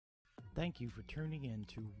Thank you for tuning in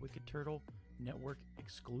to Wicked Turtle Network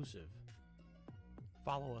exclusive.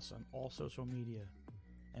 Follow us on all social media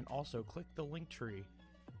and also click the link tree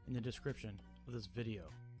in the description of this video.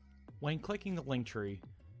 When clicking the link tree,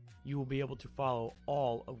 you will be able to follow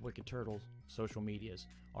all of Wicked Turtle's social medias,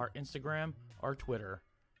 our Instagram, our Twitter,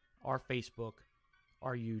 our Facebook,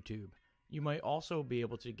 our YouTube. You might also be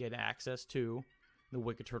able to get access to the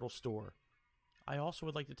Wicked Turtle store. I also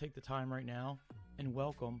would like to take the time right now and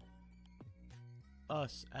welcome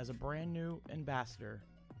us as a brand new ambassador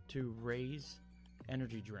to Raze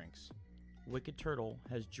Energy Drinks. Wicked Turtle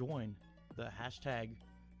has joined the hashtag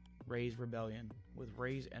Raze Rebellion with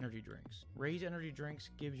Raze Energy Drinks. Raze Energy Drinks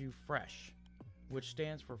gives you fresh, which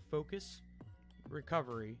stands for focus,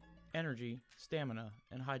 recovery, energy, stamina,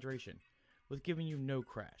 and hydration, with giving you no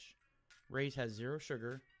crash. Raze has zero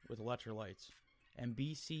sugar with electrolytes and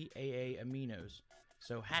BCAA aminos.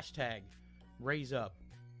 So hashtag Raze up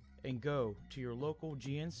and go to your local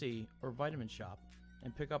GNC or vitamin shop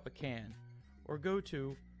and pick up a can, or go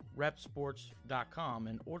to repsports.com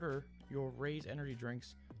and order your Raze energy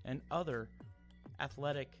drinks and other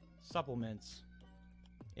athletic supplements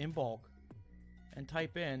in bulk, and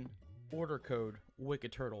type in order code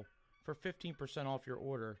Wicked Turtle for 15% off your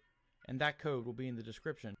order, and that code will be in the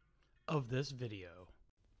description of this video.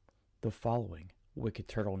 The following Wicked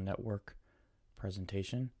Turtle Network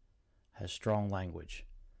presentation has strong language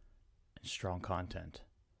and strong content.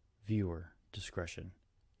 Viewer discretion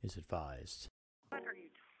is advised. What are you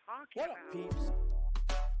talking What about? up, peeps?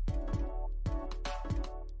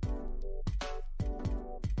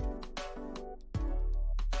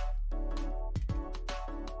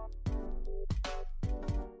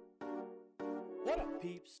 What up,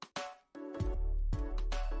 peeps?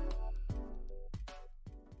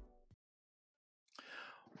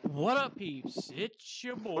 What up, peeps? It's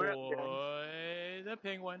your boy, the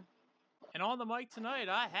Penguin. And on the mic tonight,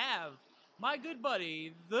 I have my good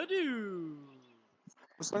buddy, the Dude.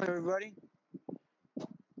 What's up, everybody?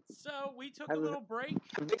 So, we took I a was little break.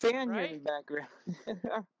 a big fan here right? in the background.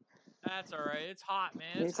 That's all right. It's hot, man.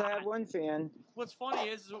 It's Yes, I have hot. one fan. What's funny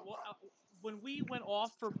is when we went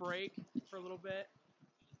off for break for a little bit,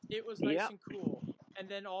 it was nice Yep. and cool. And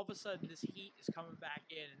then all of a sudden, this heat is coming back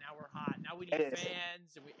in, and now we're hot. Now we need It is.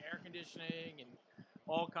 fans and air conditioning and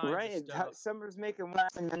all kinds Right, of stuff. summer's making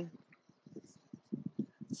laughing, man.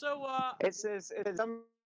 So, It says summer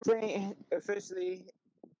ain't officially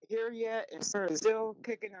here yet, and summer is still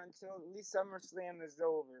kicking until at least SummerSlam is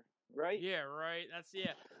over, right? yeah, right.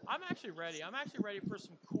 I'm actually ready. I'm actually ready for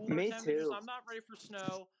some cooler Me temperatures. too. I'm not ready for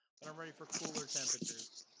snow, but I'm ready for cooler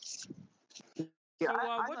temperatures. Yeah, So,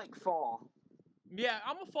 I like fall. Yeah,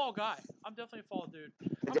 I'm a fall guy. I'm definitely a fall dude. I'm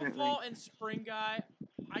a Definitely. fall and spring guy.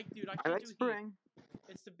 I I can't like do spring. heat.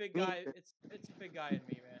 It's the big Me guy. too. It's a big guy in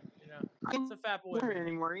me, man. You know, I it's a can't fat boy. do in it me.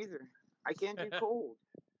 anymore either. I can't do cold.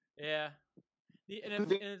 Yeah. And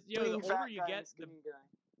Being the older fat you guy get, and skinny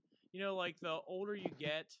guy. like the older you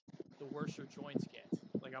get, the worse your joints get.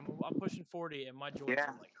 Like I'm pushing 40 and my joints Yeah.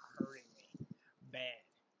 are like hurting me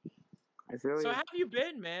bad. I feel So you. how have you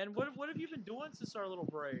been, man? What have you been doing since our little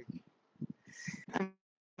break?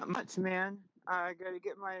 Not much, man. I gotta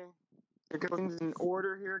get my things in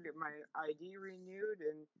order here, get my ID renewed,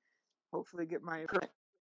 and hopefully get my permit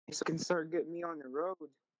so I can start getting me on the road.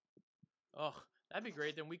 Oh, that'd be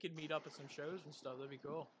great. Then we could meet up at some shows and stuff. That'd be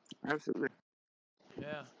cool. Absolutely.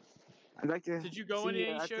 Yeah. I'd like to. Did you go see into you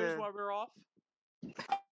any at shows the- while we were off?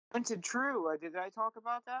 Went to True. Did I talk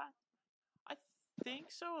about that? I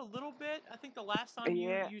think so, a little bit. I think the last time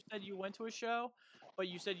Yeah. you said you went to a show, but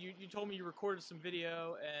you said you told me you recorded some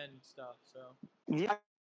video and stuff. So Yeah.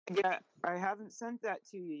 I haven't sent that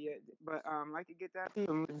to you yet, but I could get that to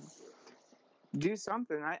you and do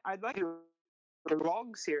something. I'd like to do a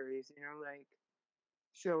vlog series, like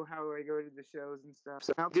show how I go to the shows and stuff.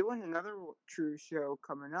 So I'm doing another True show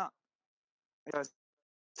coming up. It's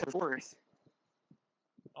the 4th.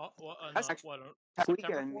 That's actually that September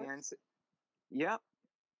weekend, 4th? man. Yep.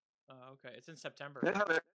 Okay, it's in September.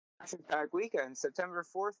 That's action packed weekend. September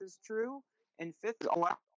 4th is True, and 5th is all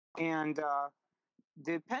out. And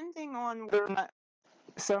depending on whether or not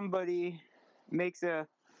somebody makes that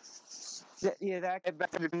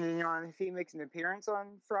depending on if he makes an appearance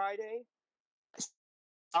on Friday.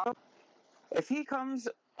 If he comes,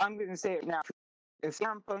 I'm going to say it now. If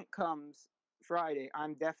CM Punk comes Friday,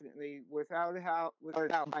 I'm definitely without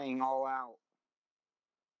buying all out.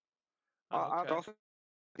 Oh, okay. I'll also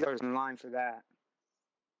be in line for that.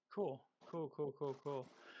 Cool.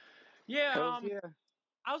 Yeah, Yeah.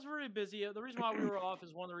 I was really busy. The reason why we were off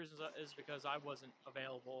is one of the reasons is because I wasn't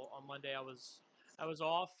available on Monday. I was I was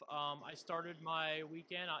off. I started my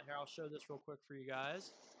weekend out here. I'll show this real quick for you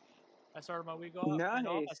guys. I started my week off. I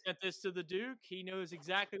Nice. sent this to the Duke. He knows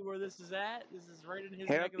exactly where this is at. This is right in his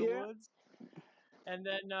neck Heck of the yeah. woods. And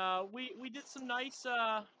then we did some nice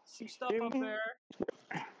some stuff up Mhm.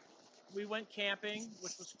 there. We went camping,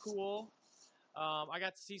 which was cool. I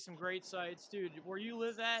got to see some great sights, dude. Where you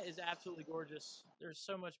live at is absolutely gorgeous. There's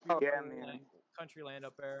so much Oh beautiful yeah, man. country land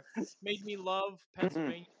up there. Made me love Mhm.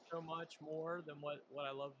 Pennsylvania so much more than what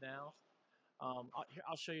I love now.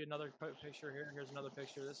 I'll show you another picture here. Here's another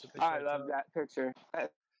picture. This is a picture I I love took. that picture.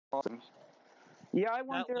 That's awesome. Yeah, I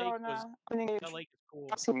went That there lake on was opening that lake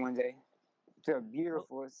is cool. one day. It's a Well,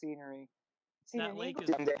 beautiful scenery. Seen that an lake eagle is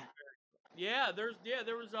one day. yeah.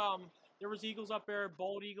 There was eagles up there,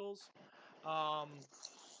 bald eagles. Um,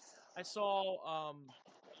 I saw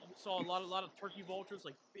a lot of turkey vultures,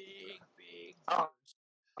 like big Oh birds.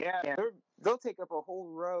 yeah, yeah. They'll take up a whole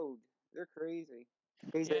road. They're crazy.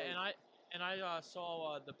 Crazy. Yeah, and I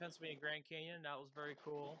saw the Pennsylvania Grand Canyon. That was very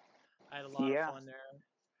cool. I had a lot of Yeah. fun there.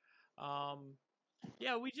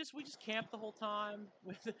 Yeah, we just camped the whole time.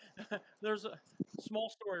 There's a small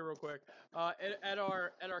story, real quick. At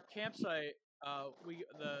our campsite,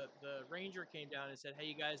 the ranger came down and said, "Hey,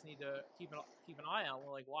 you guys need to keep an eye out."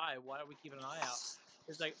 We're like, "Why? Why are we keeping an eye out?"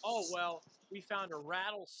 It's like, "Oh well, we found a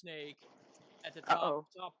rattlesnake at the Uh oh.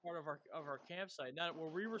 top part of our campsite. Not where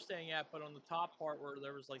we were staying at, but on the top part where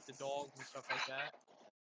there was like the dogs and stuff like that."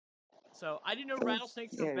 So I didn't know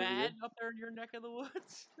rattlesnakes are Yeah. bad up there in your neck of the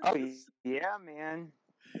woods. Oh yeah, man.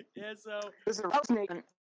 Yeah, so There's a rattlesnake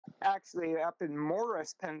actually up in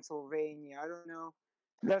Morris, Pennsylvania. I don't know.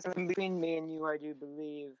 That's between me and you, I do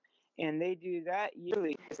believe. And they do that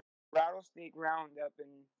yearly. It's a rattlesnake roundup, and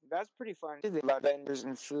that's pretty fun. They do a lot of vendors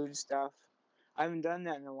and food stuff. I haven't done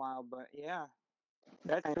that in a while, but yeah,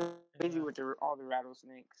 that's crazy yeah. with all the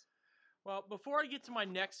rattlesnakes. Well, before I get to my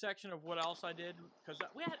next section of what else I did, because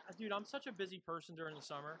dude, I'm such a busy person during the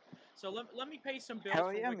summer. So let me pay some bills Hell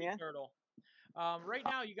for yeah, Wicked man. Turtle. Right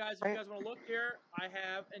now, you guys, if you guys want to look here, I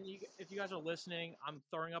have, if you guys are listening, I'm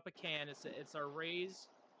throwing up a can. It's the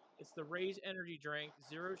Raise energy drink,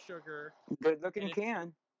 zero sugar, Good and looking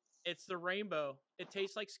can. it's the rainbow. It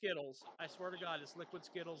tastes like Skittles. I swear to God, it's liquid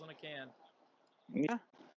Skittles in a can. Yeah.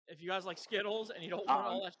 If you guys like Skittles and you don't want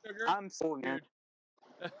all that sugar, I'm sold, man.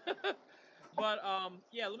 dude. But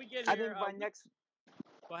yeah, let me get I here. think by next,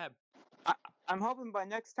 Go ahead. I'm hoping by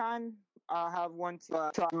next time I'll have one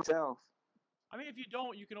to try myself. I mean, if you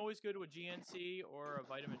don't, you can always go to a GNC or a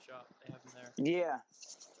vitamin shop. They have them there. Yeah,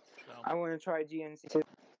 So I want to try GNC too.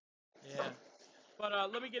 yeah. But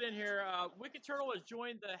let me get in here. Wicked Turtle has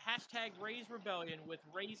joined the hashtag Raise Rebellion with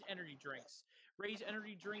Raise Energy Drinks. Raise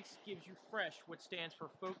Energy Drinks gives you fresh, which stands for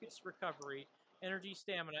focus, recovery, energy,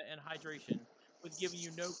 stamina, and hydration, with giving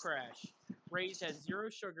you no crash. Raise has zero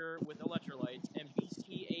sugar with electrolytes and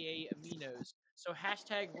BCAA aminos. So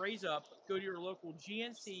hashtag Raise Up. Go to your local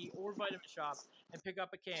GNC or vitamin shop and pick up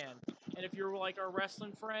a can. And if you're like our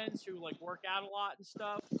wrestling friends who like work out a lot and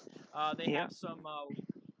stuff, they Yeah. have some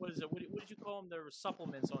what is it? What did you call them? There were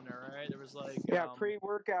supplements on there, right? There was like Yeah,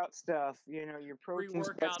 pre-workout stuff. You know, your protein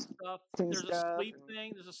pre-workout stuff. and There's a stuff. sleep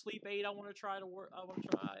thing. There's a sleep aid I want to try. I want to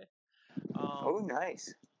try. Oh,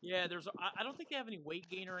 nice. Yeah, I don't think they have any weight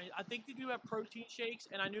gain or anything. I think they do have protein shakes,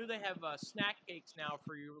 and I knew they have snack cakes now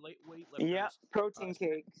for you weightlifters. Yeah, protein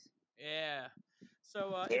cakes. Yeah.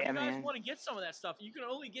 So if Yeah, you guys man. want to get some of that stuff, you can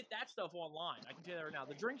only get that stuff online. I can tell you that right now.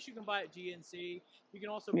 The drinks you can buy at GNC. You can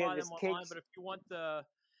also buy them online. But if you want the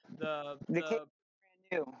cake brand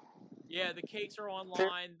new. yeah, the cakes are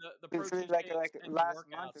online. The It's protein like shakes and the last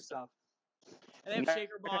workout month or stuff. so. And they have Yeah,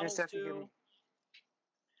 shaker that kind of bottles stuff you too. can-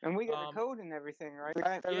 And we got a code and everything, right?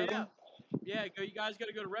 Yeah. Yeah, you guys got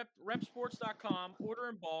to go to repsports.com, order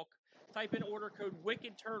in bulk, type in order code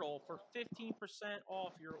Wicked Turtle for 15%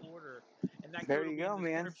 off your order, and that There code will you be go, in the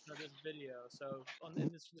man. description of this video. So in the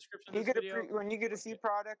description of You this get video, when you get to see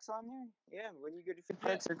products on there, yeah. When you get to see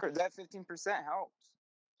products, that 15% helps.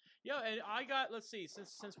 Yeah, and I got, let's see,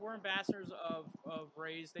 since we're ambassadors of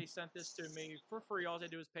Raise, they sent this to me for free. All they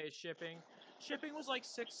do is pay us shipping. Shipping was like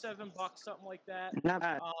 $6-7, something like that. Not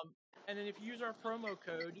bad. And then if you use our promo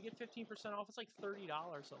code, you get 15% off. It's like $30,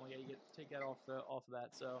 something like that. You get to take that off of that.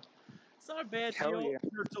 So it's not a bad deal. Yeah.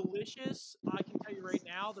 They're delicious. I can tell you right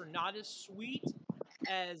now, they're not as sweet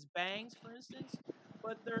as Bangs, for instance,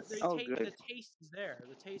 but the taste is there.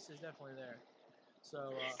 The taste is definitely there.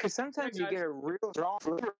 So because sometimes you get a real strong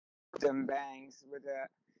flavor with them Bangs with that.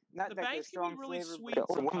 Not the like Bangs a strong can be really flavor, sweet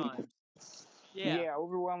but sometimes. Yeah,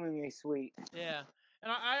 overwhelmingly sweet. Yeah,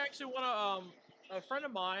 and I actually want to a friend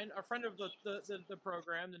of mine, a friend of the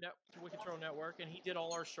program, the Wicked Turtle Network, and he did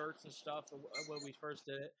all our shirts and stuff when we first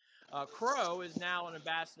did it. Crow is now an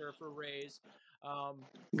ambassador for Raise. Good I want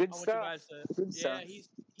you stuff. guys to, Good yeah, stuff.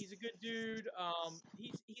 he's a good dude.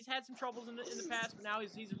 He's had some troubles in the past, but now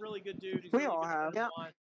he's a really good dude. He's a We really all good have. friend Yeah. of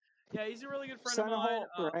mine. Yeah, he's a really good friend Son of of mine.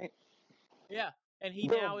 Hulk, right? Yeah, and he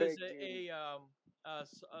Real now is big dude. a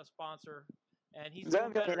sponsor, and he's That,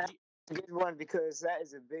 doing better. that's a good one because that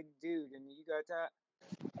is a big dude, and you got that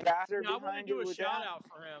after Yeah, I want to behind do it a with shout that. out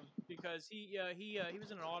for him because he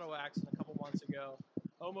was in an auto accident a couple months ago,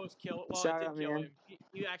 almost killed. Well, it Shout did out, kill man. him.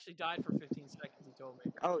 He actually died for 15 seconds. He told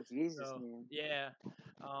me. Oh Jesus, So man. yeah,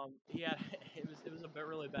 he had it was a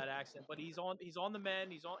really bad accident, but he's on the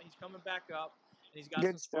mend. He's coming back up, and he's got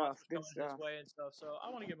some Good stuff. sponsors Good coming his stuff. way and stuff. So I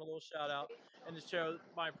want to give him a little shout out and to show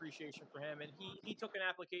my appreciation for him. And he took an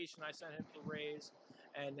application I sent him for Raise,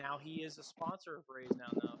 and now he is a sponsor of Raise.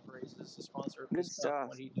 Now Raise is a sponsor of Good his stuff and stuff.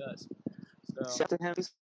 what he does. So Shout to him.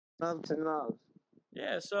 Love to love.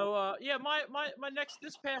 yeah, so yeah, my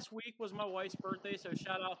this past week was my wife's birthday, so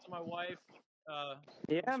shout out to my wife. Yeah,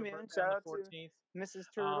 It was her man. birthday Shout on out the 14th. to Mrs.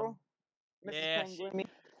 Turtle, Mrs. Yeah, Penguin.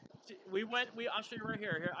 I'll show you right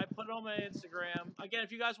here. Here, I put it on my Instagram. Again,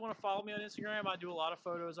 if you guys want to follow me on Instagram, I do a lot of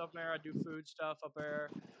photos up there. I do food stuff up there.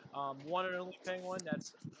 One and only penguin.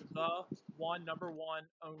 That's the number one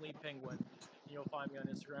only penguin. And you'll find me on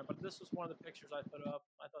Instagram. But this was one of the pictures I put up.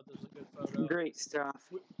 I thought this was a good photo. Great stuff.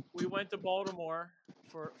 We went to Baltimore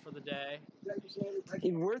for the day.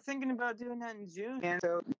 We're thinking about doing that in June, and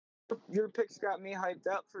so your picks got me hyped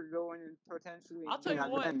up for going and potentially. I'll tell you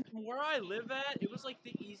what, Then. from where I live at, it was like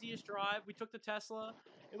the easiest drive. We took the Tesla.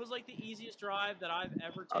 It was like the easiest drive that I've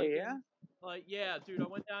ever taken. Oh yeah? Like, yeah, dude, I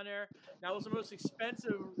went down there. That was the most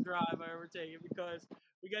expensive drive I ever taken because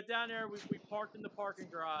we got down there, we parked in the parking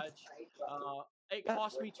garage. It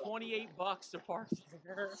cost me $28 to park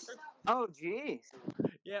there. Oh, jeez.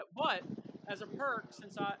 Yeah, but as a perk,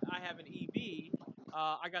 since I have an EV,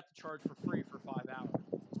 I got the charge for free for 5 hours.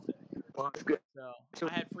 Well, that's good. So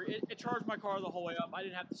I had free. It charged my car the whole way up. I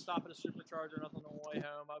didn't have to stop at a supercharger or nothing on the way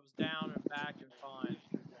home. I was down and back and fine.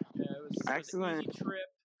 Yeah, it was Excellent. an easy trip.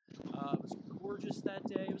 It was gorgeous that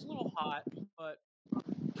day. It was a little hot, but what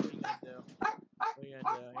are you gonna do? What are you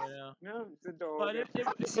gonna do? You know. No, it's a dog. But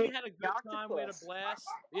we had a good time. We had a blast.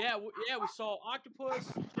 Yeah, we saw octopus,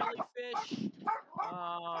 jellyfish.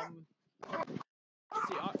 Let's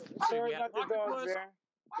see. Sorry about the dog octopus. there.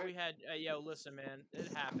 We had, listen, man,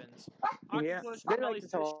 it happens. Yeah, Octopus, they like to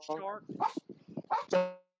jellyfish, talk.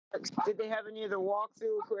 sharks. Did they have any of the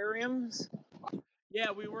walk-through aquariums? Yeah,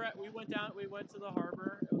 we went to the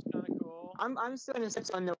harbor. It was kind of cool. I'm still in a sense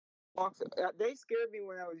on the walk. They scared me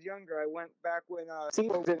when I was younger. I went back when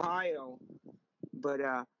SeaWorld was in Ohio, but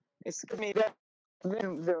it scared me that.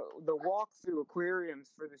 Then the walk-through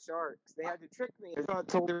aquariums for the sharks. They had to trick me. I thought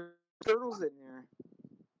there were turtles in there.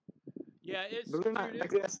 Yeah, it was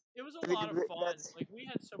a lot of fun. Like, we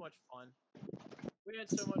had so much fun. We had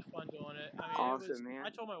so much fun doing it. I mean, awesome, man.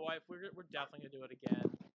 I told my wife we're definitely gonna do it again.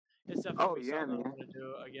 It's definitely something man. I'm gonna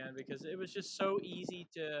do again because it was just so easy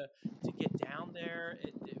to get down there.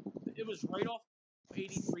 It was right off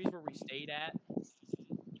 83 where we stayed at.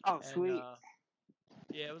 Oh, sweet.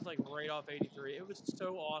 Yeah, it was like right off 83. It was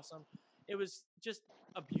so awesome. It was just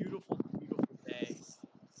a beautiful, beautiful day.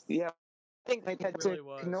 Yeah. I think we had to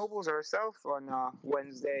Knoebels ourselves on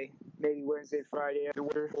Wednesday, maybe Wednesday, Friday after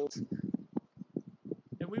winter holds.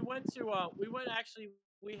 And we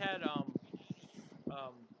had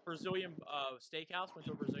Brazilian steakhouse. Went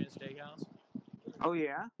to a Brazilian steakhouse. Oh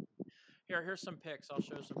yeah. Here's some pics. I'll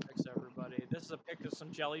show some pics to everybody. This is a pic of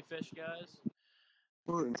some jellyfish, guys.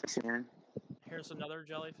 Ooh, man. Here's another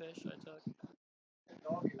jellyfish I took.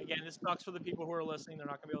 Again, this sucks for the people who are listening. They're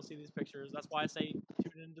not going to be able to see these pictures. That's why I say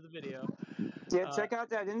tune into the video. Yeah, check out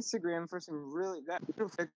that Instagram for some really beautiful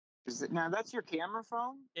pictures. Now, that's your camera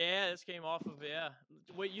phone? Yeah, this came off of, yeah.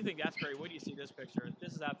 Wait, you think that's great? Wait till you see this picture.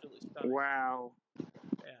 This is absolutely stunning. Wow.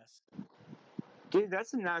 Yes. Dude,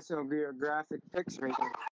 that's a National Geographic picture right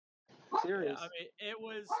there. Serious. Yeah, I mean, it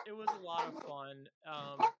was a lot of fun.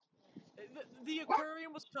 The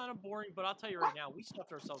aquarium was kind of boring, but I'll tell you right now, we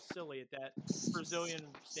stuffed ourselves silly at that Brazilian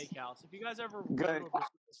steakhouse. If you guys ever go to a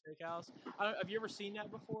Brazilian steakhouse, have you ever seen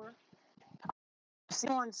that before? I've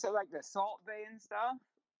seen one, so like the Salt Bay and stuff.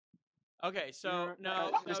 Okay, so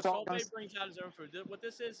no, Salt Bay brings out his own food. What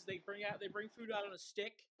this is they bring food out on a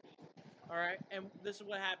stick. All right, and this is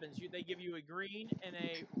what happens. They give you a green and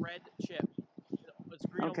a red chip. It's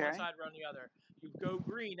green on one side, red on the other. You go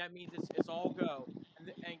green, that means it's all go.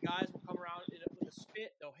 And guys will come around with a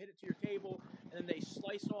spit. They'll hit it to your table, and then they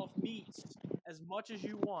slice off meats as much as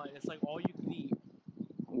you want. It's like all you can eat.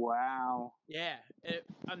 Wow. Yeah.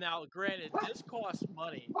 Now, granted, this costs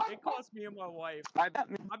money. It cost me and my wife. I bet.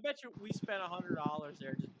 I bet you we spent $100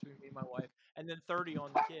 there just between me and my wife, and then 30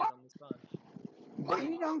 on the kid, on the son. But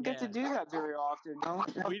you don't get to do that very often, no?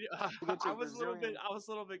 I was a little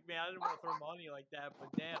bit mad. I didn't want to throw money like that, but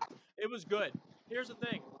damn, it was good. Here's the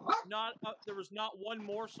thing: there was not one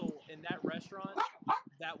morsel in that restaurant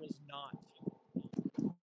that was not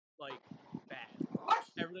like bad.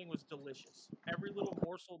 Everything was delicious. Every little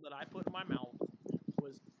morsel that I put in my mouth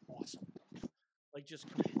was awesome. Like just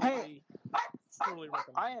completely, totally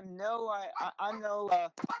recommend. I'm no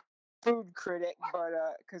food critic, but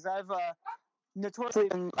because I've notoriously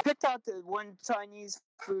picked out the one Chinese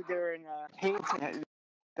food there in Hayton,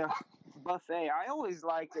 the buffet. I always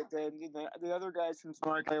liked it. The other guys from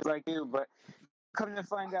Smart guys like you, but come to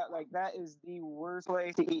find out, like that is the worst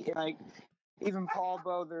place to eat. Like even Paul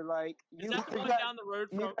Bo, they're like, is that the one down the road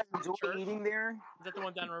from the church? Eating there? Is that the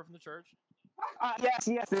one down the road from the church? Yes.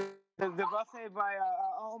 The buffet by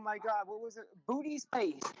oh my God, what was it? Booty's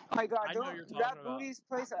Place. Oh my God, that Booty's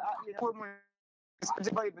Place.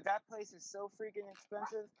 But that place is so freaking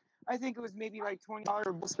expensive. I think it was maybe like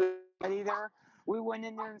 $20 spaghetti there. We went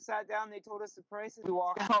in there and sat down. They told us the prices. We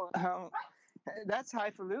walked out. That's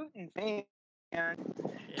highfalutin thing. And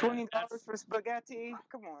 $20 for spaghetti.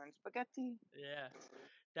 Come on, spaghetti. Yeah,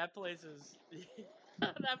 that place is.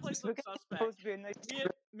 That place looks suspect.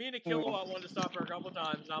 Me and a Kilowatt wanted to stop there a couple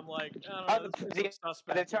times, and I'm like, I don't know, this looks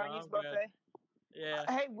suspect. The Chinese buffet. Yeah.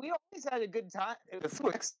 Hey, we always had a good time. It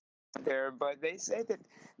was there, but they say that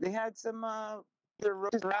they had some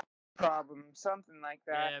rat problem, something like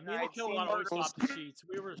that. Yeah, me and the Kilowatt always stopped the Sheets.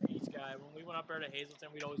 We were a Sheets guy. When we went up there to Hazleton,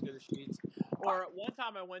 we'd always go to Sheets. Or one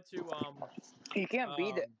time I went to you can't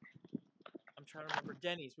beat it. I'm trying to remember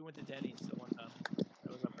Denny's. We went to Denny's at one time.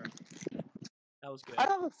 That was up there. That was good. I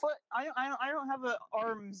don't have a foot. I don't have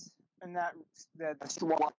arms in that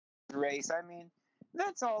race. I mean,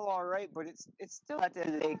 that's all right, but it's still at the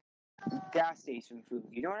end of the day gas station food.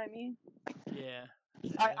 You know what I mean? Yeah.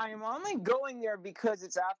 I'm only going there because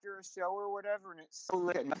it's after a show or whatever, and it's so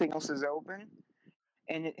late, nothing else is open,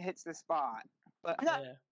 and it hits the spot. But I'm not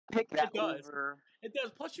picking that over. It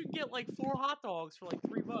does. Plus, you can get like 4 hot dogs for like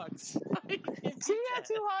 $3. See,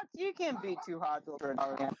 you can't beat 2 hot dogs for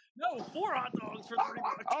 $1. No, 4 hot dogs for $3.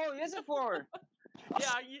 Oh, is it 4?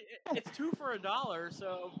 Yeah, it's 2 for $1.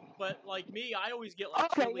 So, but like me, I always get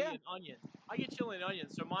like chili and onion. I get chili and onion,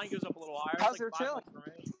 so mine goes up a little higher. How's like their chili? For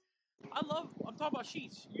me. I'm talking about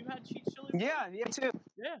Sheets. You had Sheets chili? Yeah, too.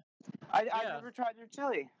 Yeah. I've never tried their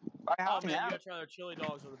chili. Oh man, you gotta try their chili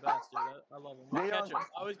dogs. Are the best, dude. I love them. With ketchup.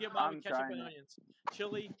 I always get mine with ketchup and onions.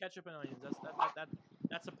 Chili, ketchup, and onions.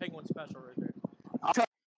 That's a Penguin special right there. I'll try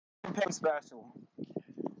Penguin special.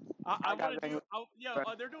 I want to do.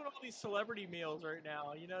 They're doing all these celebrity meals right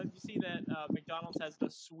now. You know, you see that McDonald's has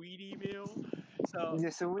the Sweetie meal. So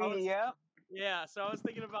the Sweetie, yeah. Yeah, so I was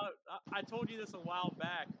thinking about. I told you this a while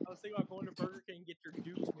back. I was thinking about going to Burger King and get your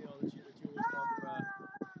Duke's meal this year that you always talk about.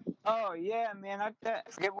 Oh yeah, man! I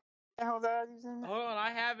forget what the hell that is in. Hold on,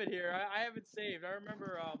 I have it here. I have it saved. I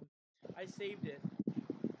remember. I saved it.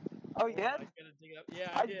 Oh yeah.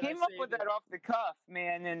 Yeah, I came up with that off the cuff,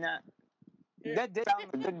 man, and that did sound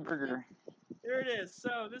like a good burger. Here it is.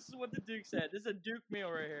 So this is what the Duke said. This is a Duke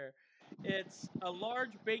meal right here. It's a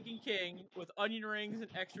large Bacon King with onion rings and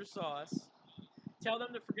extra sauce. Tell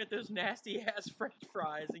them to forget those nasty ass French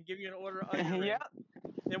fries and give you an order of onion rings.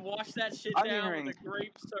 Then wash that shit down with a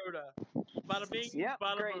grape soda. Bada bing,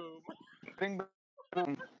 bada boom. Bing,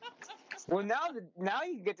 boom. Well, now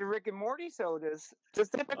you can get the Rick and Morty sodas.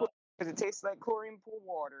 Just typical because it tastes like chlorine pool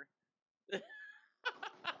water.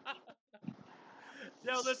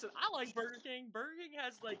 No, listen, I like Burger King. Burger King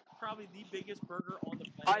has like probably the biggest burger on the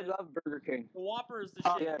planet. I love Burger King. The Whopper is the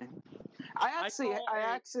shit. Yeah. I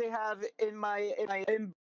actually have in my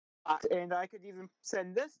inbox, and I could even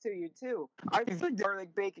send this to you too. I the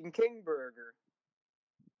garlic bacon king burger.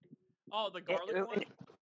 Oh, the garlic one.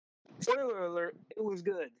 Spoiler alert! It was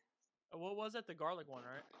good. What was it? The garlic one,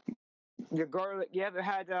 right? The garlic. Yeah, it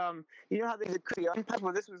had you know how they did crispy onion petals?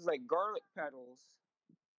 Well, this was like garlic petals.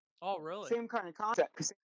 Oh, really? Same kind of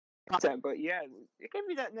concept, but yeah, it gave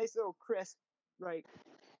me that nice little crisp, like,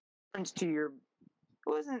 crunch to your.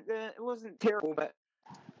 It wasn't terrible, but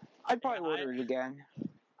I'd probably order it again.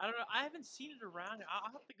 I don't know. I haven't seen it around.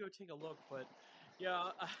 I'll have to go take a look, but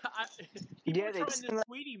yeah, they trying the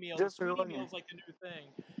Sweetie meal. The Sweetie meal is like the new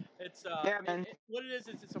thing. It's man. What it is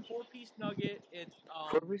it's a 4-piece nugget. It's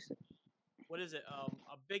what is it?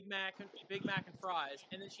 A Big Mac and fries,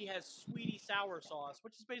 and then she has Sweetie sour sauce,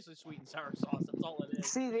 which is basically sweet and sour sauce. That's all it is.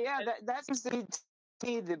 See, yeah, that's the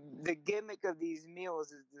See, the gimmick of these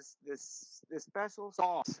meals is this special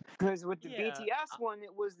sauce. Because with the Yeah, BTS one,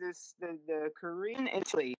 it was the Korean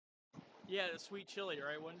Italy. yeah, the sweet chili,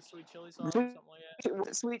 right? Wasn't it sweet chili sauce or something like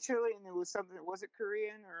that? Sweet chili, and it was something. Was it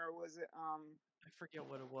Korean or was it I forget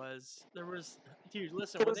what it was. There was, dude.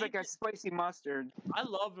 Listen, It when was they like a did, spicy mustard. I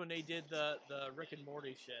loved when they did the Rick and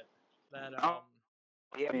Morty shit. That Oh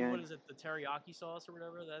yeah, what man. is it? The teriyaki sauce or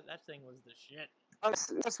whatever. That thing was the shit.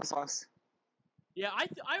 That's what sauce. Yeah,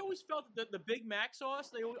 I always felt that the Big Mac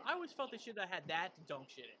sauce. I always felt they should have had that to dunk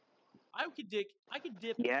shit in. I could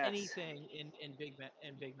dip Yes. anything in Big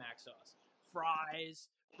Mac sauce. Fries,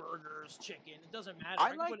 burgers, chicken. It doesn't matter. I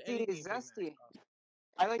could like put the anything in Big Mac zesty. sauce.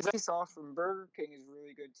 I like zesty sauce from Burger King is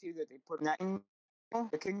really good too. That they put in that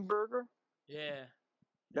the King Burger. Yeah.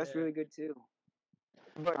 That's yeah. really good too.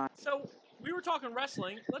 But So we were talking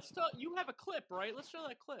wrestling. Let's talk. You have a clip, right? Let's show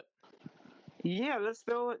that clip. yeah, let's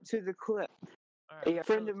throw it to the clip. All right, A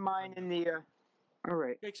friend of mine in the. All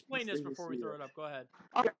right. Explain this before we throw it up. Go ahead.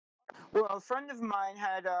 Okay. Well, a friend of mine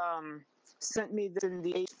had sent me this in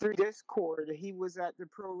the H3 Discord. He was at the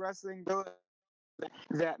Pro Wrestling Village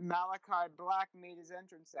that Malachi Black made his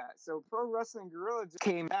entrance at. So Pro Wrestling Guerrilla just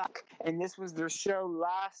came back, and this was their show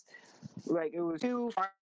last. Like it was 2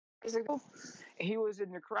 Fridays ago. He was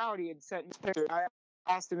in the crowd. He had sent me pictures. I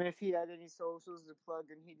asked him if he had any socials to plug,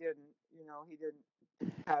 and he didn't. You know, he didn't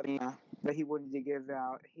have any that he wanted to give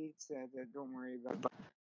out. He said that don't worry about it. But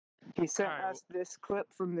he sent us this clip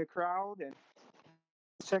from the crowd, and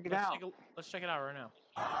check it out. Let's check it out right now.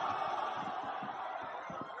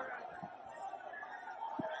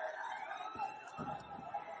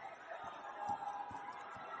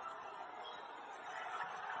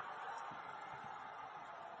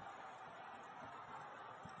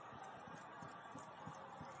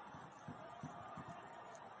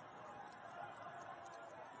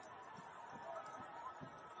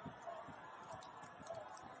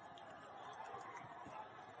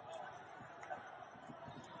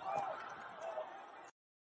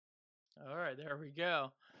 All right, there we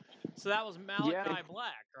go. So that was Malachi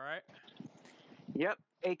Black, right? Yep,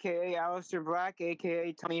 a.k.a. Aleister Black,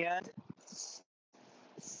 a.k.a. Tommy End.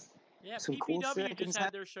 Yeah, Some PPW just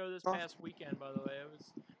had their show this past weekend, by the way. It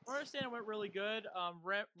was, I understand it went really good.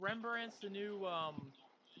 Rembrandt's the new what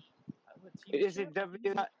TV Is champ?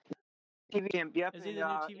 it TV champ? Yep. Is he the new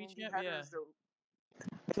TV champ? Yeah.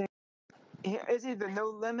 Is he the No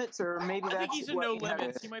Limits, or maybe that's I think he's in No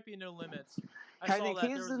Limits. He might be in No Limits. I think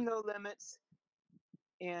he's in No Limits.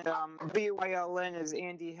 And BYLN is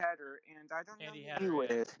Andy Header, and I don't know who he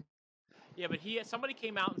is. Yeah, but somebody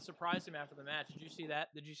came out and surprised him after the match. Did you see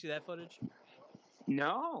that? Did you see that footage?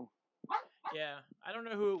 No. Yeah, I don't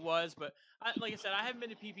know who it was, but like I said, I haven't been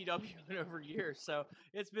to PPW in over years, so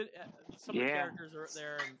it's been some of the characters are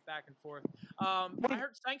there and back and forth. I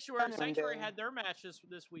heard Sanctuary had their match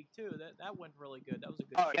this week too. That went really good. That was a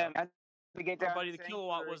good show. Yeah, our buddy the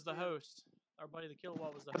Kilowatt was the host. Our buddy the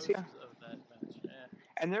Kilowatt was the host of that match. Yeah.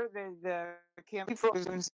 And they're the Camp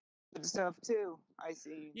Frozen stuff too. I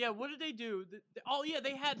see. Yeah, what did they do? They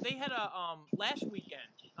had a last weekend,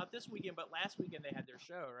 not this weekend, but last weekend they had their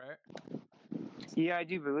show, right? Yeah, I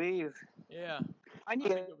do believe. Yeah. I need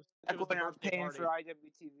to go out paying for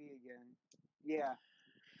IWTV again. Yeah.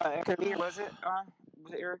 Was it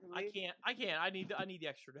Eric Lee? I can't. I need the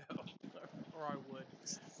extra dough, or I would.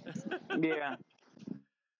 Yeah.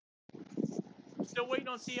 Still waiting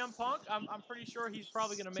on CM Punk. I'm pretty sure he's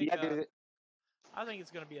probably gonna make I think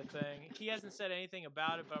it's gonna be a thing. He hasn't said anything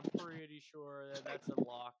about it, but I'm pretty sure that's a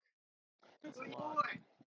lock. That's a lock.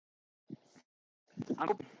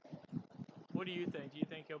 What do you think? Do you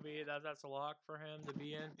think he'll be that's a lock for him to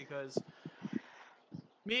be in? Because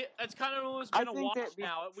it's kind of almost been a wash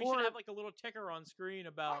now. We should have like a little ticker on screen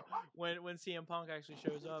about when CM Punk actually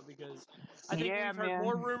shows up, because I think we've heard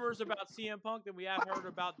more rumors about CM Punk than we have heard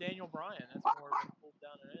about Daniel Bryan. That's more pulled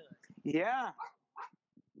down than anything. Yeah.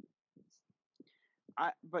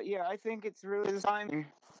 I think it's really the time.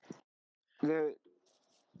 I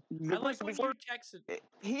like when you texted.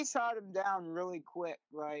 He shot him down really quick.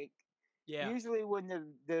 Like, usually when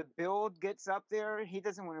the build gets up there, he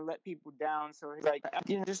doesn't want to let people down. So he's like,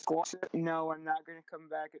 just squash it. No, I'm not going to come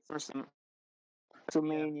back for some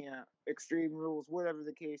WrestleMania, Extreme Rules, whatever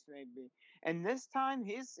the case may be. And this time,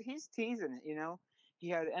 he's teasing it. You know, he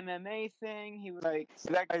had an MMA thing. He was like,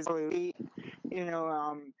 that guy's elite. You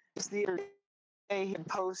know, just the other day he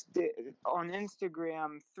posted on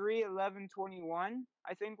Instagram 3/11/21.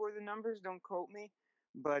 I think were the numbers. Don't quote me,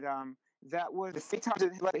 but that was the 3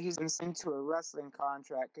 times that he's been signed to a wrestling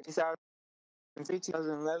contract in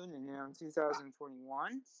 2011 and now in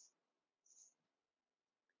 2021.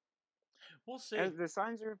 We'll see. The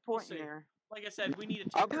signs are We'll pointing see. there. Like I said, we need a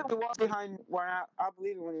I'll tinker. believe it was behind. I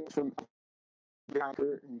believe it when it was from behind the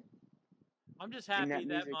curtain. I'm just in happy that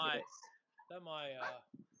music my is.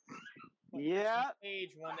 Christian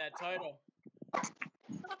Cage won that title.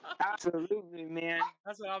 Absolutely, man.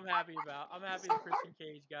 That's what I'm happy about. I'm happy that Christian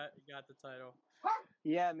Cage got the title.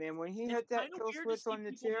 Yeah, man. When he hit that kill switch on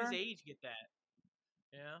the chair, his age get that.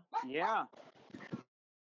 Yeah. Yeah.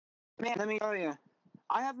 Man, let me tell you,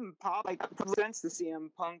 I haven't popped like since the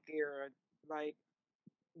CM Punk era. Like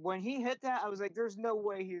when he hit that, I was like, "There's no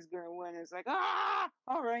way he's gonna win." It's like,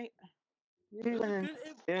 all right. It was a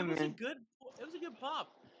good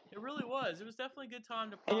pop. It really was. It was definitely a good time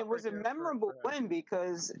to pop. And it was a memorable win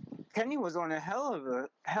because Kenny was on a hell of a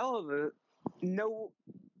no,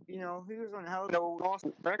 he was on a hell of a no loss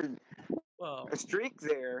record. Well, a streak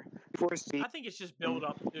there for I think it's just build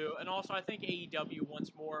up too, and also I think AEW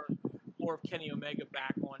wants more of Kenny Omega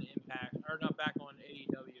back on Impact, or not back on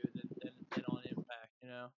AEW than on Impact.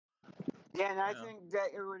 Yeah, and I think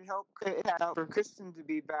that it would help for Christian to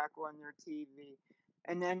be back on their TV.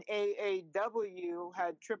 And then AAW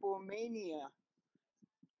had Triple Mania.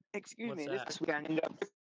 Excuse me, this weekend.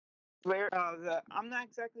 I'm not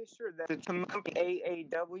exactly sure that the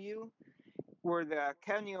AAW, where the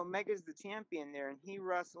Kenny Omega's the champion there, and he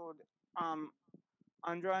wrestled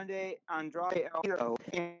Andrade El Idolo,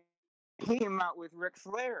 and he came out with Ric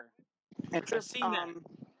Flair. And I've seen that.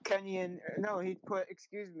 He put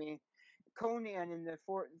Conan in the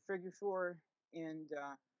figure four, and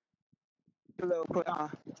put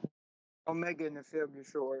Omega in the figure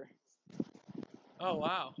four. Oh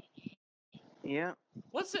wow. Yeah.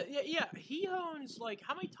 What's it? Yeah. He owns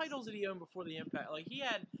how many titles did he own before the Impact? Like he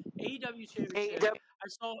had AEW Championship. I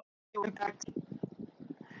saw Impact.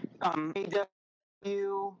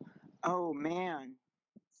 AEW. Oh man,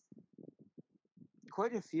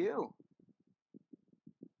 quite a few.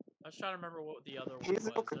 I was trying to remember what the other one was.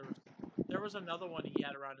 There was another one he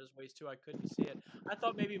had around his waist too. I couldn't see it. I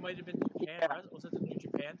thought maybe it might have been Japan. Yeah. Was it the New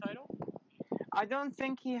Japan title? I don't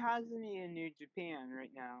think he has any in New Japan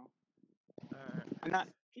right now. I'm not.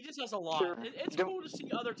 He just has a lot. Sure. It's cool to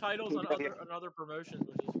see other titles on other promotions,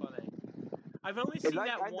 which is funny. I've only seen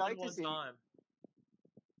that one time.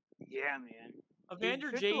 Yeah, man.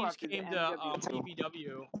 Evander James came to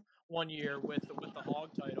PPW one year with the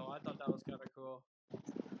Hog title. I thought that was kind of cool.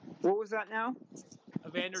 What was that now?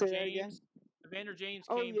 Evander James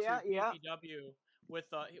came to PPW with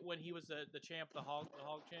when he was the champ, the Hog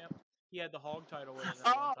champ. He had the Hog title with him.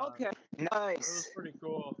 Okay, nice. It was pretty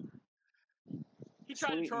cool. He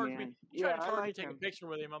tried to charge me. He tried to charge me to take a picture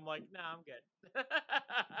with him. I'm like, nah, I'm good.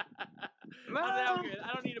 I'm good.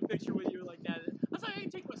 I don't need a picture with you like that. I was like, I can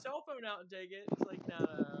take my cell phone out and take it. It's like,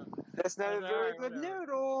 no. That's not a very good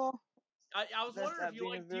noodle. I was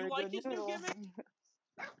wondering if do you like his new gimmick? Do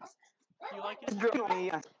you like his new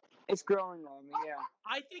gimmick? Yeah. It's growing on me, yeah.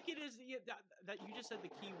 I think it is. Yeah, that you just said the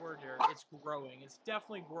key word here. It's growing. It's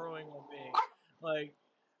definitely growing on me. Like,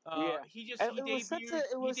 he debuted.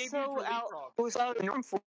 It was so out of norm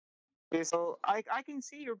for me. So I can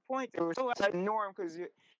see your point. It was so out of norm because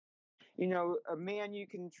a man you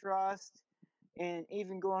can trust, and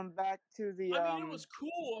even going back to the. I mean, it was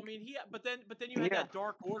cool. I mean, but then you had that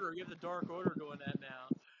Dark Order. You have the Dark Order doing that now.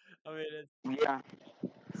 I mean,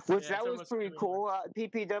 which that was pretty cool.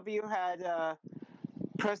 PPW had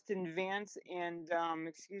Preston Vance and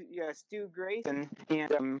Stu Grayson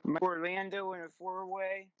and Orlando in a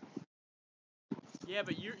 4-way. Yeah,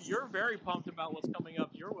 but you're very pumped about what's coming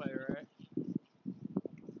up your way, right?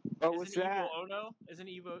 Oh, what's that? Evil Ono? Isn't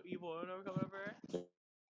Evil Ono coming over here?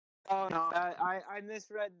 Oh no, I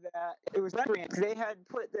misread that. It was Rembrandt. They had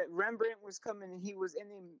put that Rembrandt was coming, and he was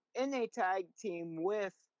in a tag team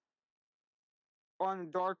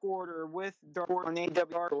on Dark Order with Dark Order on AEW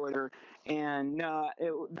Dark Order, and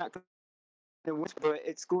but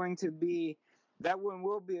it's going to be that one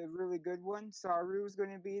will be a really good one. Saru's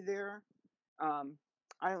going to be there. I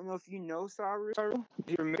don't know if you know Saru.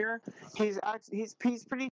 You're familiar. He's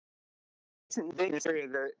pretty decent in this area.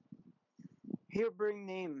 That he'll bring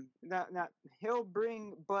he'll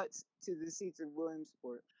bring butts to the seats of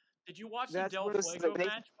Williamsport. Did you watch the Del Fuego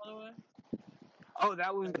match, by the way? Oh,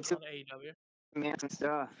 that was on AEW. Man,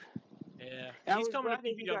 stuff. Yeah, he's coming to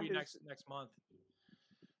PPW next month.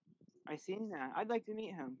 I seen that. I'd like to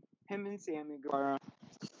meet him. Him and Sammy Guevara.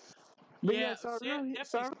 Yeah, definitely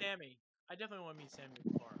Sammy. I definitely want to meet Sammy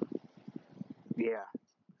Guevara. Yeah.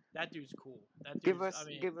 That dude's cool. Give us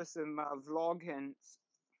some vlog hints.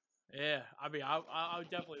 Yeah, I mean, I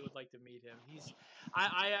definitely would like to meet him.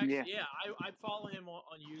 I follow him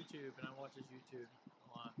on YouTube and I watch his YouTube a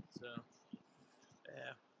lot. So,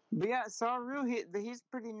 yeah. But yeah, Saru, he's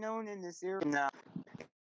pretty known in this area now.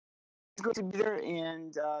 He's going to be there,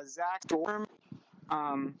 and Zach Storm.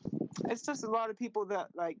 Um, it's just a lot of people that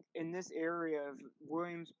like in this area of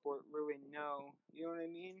Williamsport really know. You know what I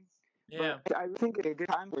mean? Yeah. But I think it's a good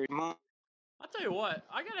time for it. I'll tell you what,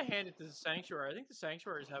 I gotta hand it to the Sanctuary. I think the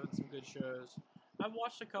Sanctuary is having some good shows. I've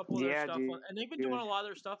watched a couple of their Yeah, stuff, dude. and they've been Good. doing a lot of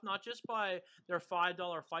their stuff not just by their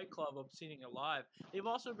 $5 Fight Club of seeing it live. They've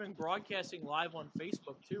also been broadcasting live on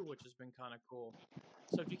Facebook too, which has been kind of cool.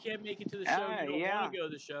 So if you can't make it to the show, you don't Yeah. want to go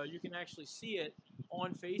to the show, you can actually see it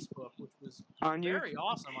on Facebook, which was On you. very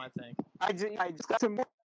awesome, I think. I just got some more.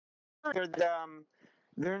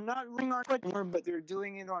 They're not running on Twitter anymore, but they're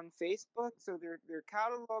doing it on Facebook. So their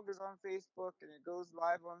catalog is on Facebook, and it goes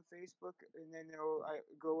live on Facebook, and then they'll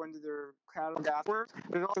go into their catalog afterwards.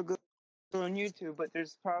 It also goes on YouTube, but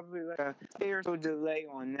there's probably like a day or so delay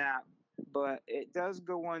on that. But it does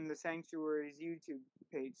go on the Sanctuary's YouTube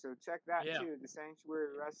page, so check that too. The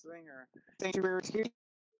Sanctuary Wrestling or Sanctuary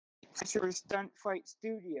Stunt Fight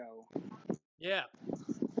Studio. Yeah.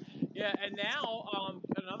 Yeah, and now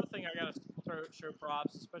another thing I gotta show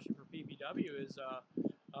props, especially for PPW, is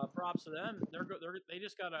props to them. They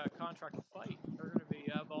just got a contract to Fight. They're gonna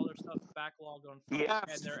have all their stuff backlogged on Fight,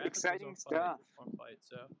 and their episodes on stuff. Fight.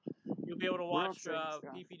 So you'll be able to watch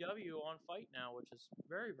PPW on Fight now, which is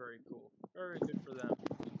very, very cool. Very good for them.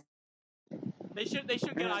 They should get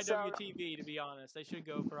IWTV, to be honest. They should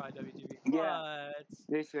go for IWTV. Yeah,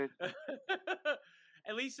 they should.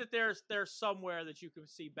 At least that there's somewhere that you can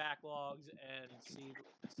see backlogs and see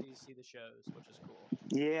the shows, which is cool.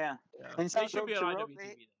 Yeah. And they should be on IWTV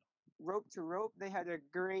though. Rope to Rope, they had a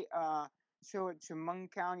great show at Chemung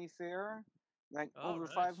County Fair, like over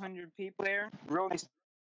 500 people there. Rope to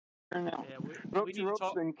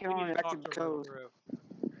Rope's been killing it.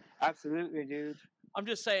 Absolutely, dude. I'm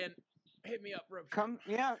just saying, hit me up, Rope. Come,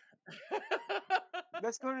 yeah.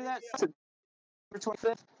 Let's go to that September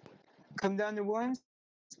 25th. Come down to Williams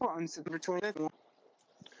on September 25th.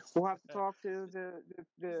 We'll have to talk to the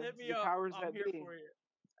powers that be.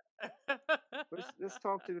 Let's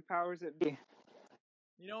talk to the powers that be.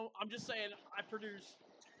 You know, I'm just saying, I produce.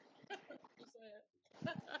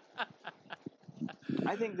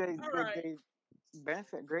 I think they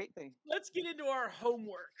benefit greatly. Let's get into our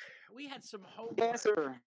homework. We had some homework. Yes,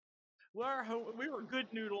 sir. We were good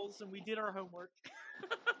noodles, and we did our homework.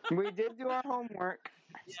 We did do our homework.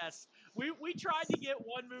 Yes, we tried to get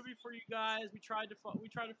one movie for you guys. We tried to.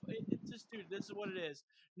 It's just, dude, this is what it is.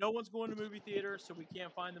 No one's going to movie theater, so we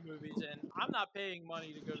can't find the movies, and I'm not paying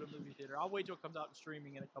money to go to a movie theater. I'll wait till it comes out and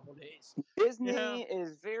streaming in a couple days. Disney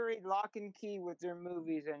is very lock and key with their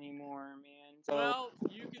movies anymore, man. So well,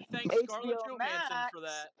 you can thank Scarlett Johansson for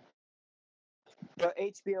that. But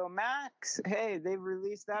HBO Max, hey, they've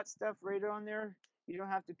released that stuff right on there. You don't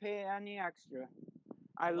have to pay any extra.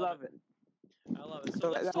 I love it. I love it.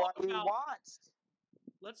 So let's talk about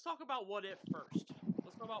What If first.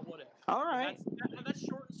 Let's talk about What If. All right. That's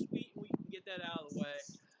short and sweet, and we can get that out of the way.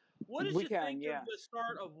 What did you think of the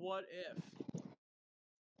start of What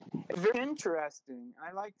If? Very interesting.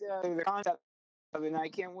 I like the concept of it, and I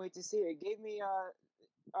can't wait to see it. It gave me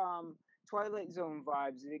Twilight Zone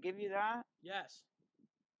vibes. Did it give you that? Yes.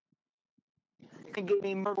 It gave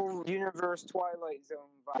me Marvel Universe Twilight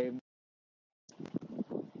Zone vibe.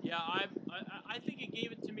 Yeah, I think it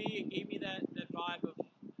gave it to me. It gave me that vibe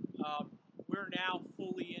of we're now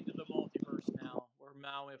fully into the multiverse now. We're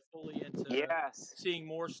now fully into seeing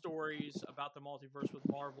more stories about the multiverse with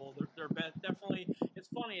Marvel. They're definitely. It's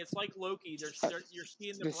funny. It's like Loki. You're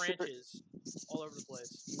seeing the branches all over the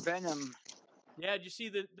place. Venom. Yeah, did you see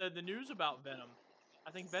the news about Venom?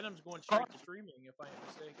 I think Venom's going straight to streaming, if I am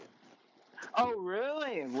mistaken. Oh,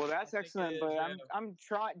 really? Well, that's excellent. But I'm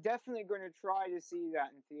definitely going to try to see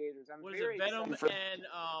that in theaters. What is it? Venom and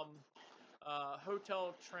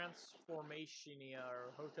Hotel Transformania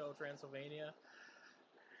or Hotel Transylvania.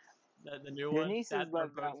 The new one. Nieces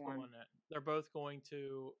love that one. They're both going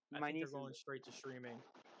to. I think they're going straight to streaming.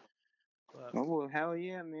 But oh, well, hell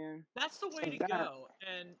yeah, man. That's the way to go.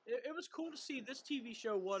 And it was cool to see this TV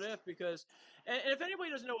show, What If, because, and if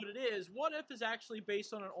anybody doesn't know what it is, What If is actually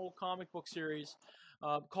based on an old comic book series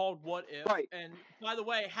called What If. Right. And by the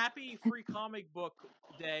way, happy Free Comic Book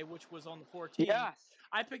Day, which was on the 14th. Yes.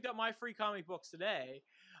 I picked up my free comic books today.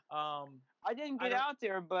 I didn't get out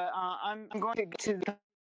there, but I'm going to get to the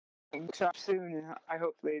shop soon, and I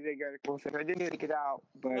hope they got a cool thing. I didn't get it out,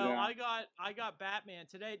 but no, I got Batman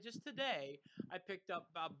today. Just today, I picked up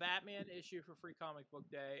a Batman issue for Free Comic Book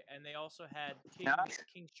Day, and they also had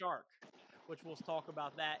King Shark, which we'll talk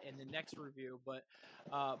about that in the next review. But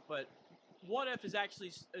What If is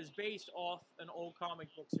actually is based off an old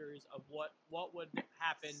comic book series of what would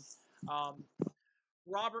happen.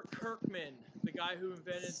 Robert Kirkman, the guy who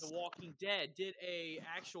invented The Walking Dead, did a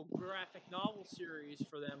actual graphic novel series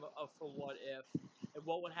for them for What If, and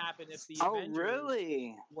what would happen if the Avengers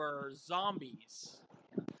really? were zombies.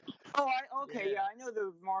 Oh, okay, yeah, I know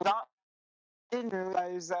the Marvel. I didn't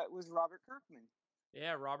realize that was Robert Kirkman.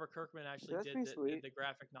 Yeah, Robert Kirkman actually That's did pretty sweet. the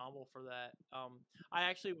graphic novel for that.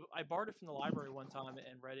 I borrowed it from the library one time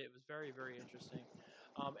and read it. It was very, very interesting.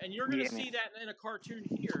 And you're gonna see that in a cartoon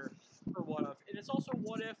here for What If, and it's also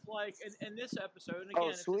What If like in this episode. And again,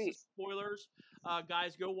 if this is spoilers,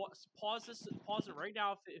 guys, go pause it right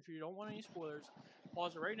now if you don't want any spoilers.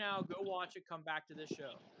 Pause it right now. Go watch it. Come back to this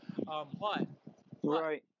show. But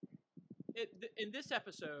right. In this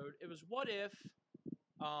episode, it was what if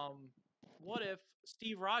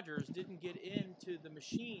Steve Rogers didn't get into the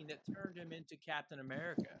machine that turned him into Captain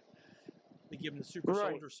America? They give him the super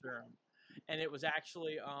soldier serum, and it was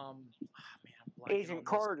actually Agent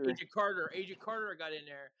Carter. Agent Carter got in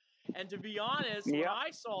there, and to be honest, when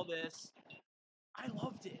I saw this, I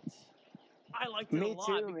loved it. I liked it a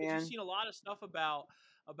lot because you've seen a lot of stuff about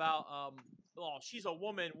oh, she's a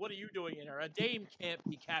woman. What are you doing in her? A dame can't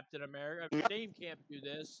be Captain America. A dame can't do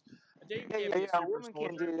this. A dame can't be a super woman soldier.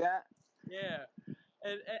 Can't do that. Yeah,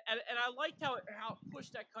 and I liked how it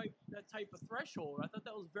pushed that type of threshold. I thought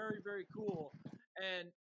that was very, very cool.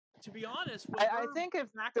 And to be honest, I think if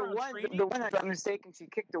the one I got mistaken, she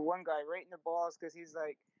kicked the one guy right in the balls because he's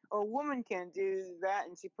like, "Oh, a woman can't do that,"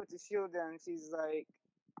 and she put the shield down. And she's like,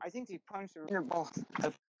 I think she punched her in the balls.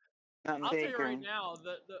 I'll tell you right now,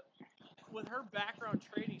 with her background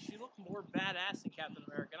training, she looked more badass than Captain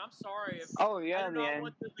America. And I'm sorry if I do not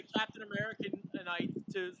want the Captain American Knight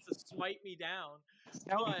to smite me down.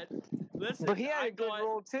 But listen, but he had a good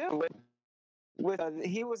role too.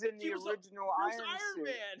 He was in the original Iron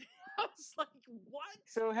Man. I was like, what?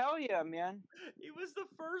 So hell yeah, man. He was the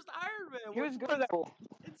first Iron Man. He was good at that role.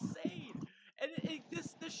 Insane. And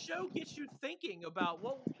this show gets you thinking about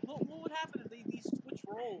what would happen if these switch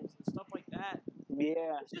roles and stuff like that.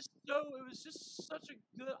 Yeah. It was just such a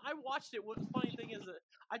good. I watched it. What the funny thing is that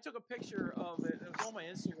I took a picture of it. It was on my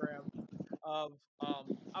Instagram. Of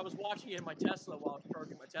I was watching it in my Tesla while I was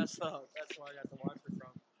charging my Tesla. That's where I got to watch it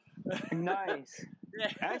from. Nice.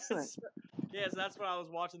 Yeah. Excellent. Yeah, so that's when I was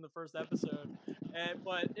watching the first episode.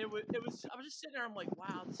 But it was. I was just sitting there. I'm like,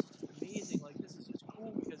 wow, this is just amazing. Like this is just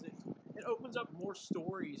cool because it opens up more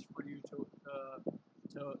stories for you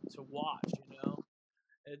to watch. You know,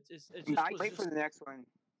 it's just. I wait for the next one.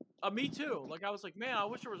 Me too. Like I was like, man, I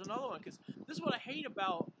wish there was another one because this is what I hate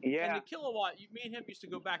about. Yeah. And the Kilowatt, me and him used to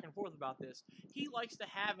go back and forth about this. He likes to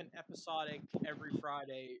have an episodic every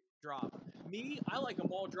Friday drop. Me, I like them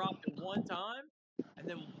all dropped at one time and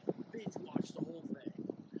then binge watch the whole thing.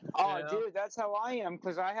 Oh, dude, that's how I am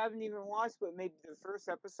because I haven't even watched but maybe the first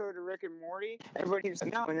episode of Rick and Morty. Everybody keeps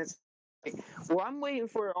saying no, and it's like, well, I'm waiting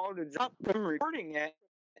for it all to drop. I'm recording it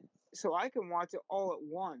so I can watch it all at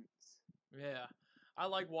once. Yeah. I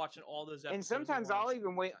like watching all those episodes. And sometimes I'll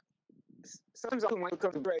even wait. Sometimes I'll wait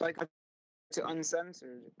until the break, like to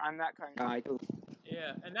uncensored. I'm that kind of guy too.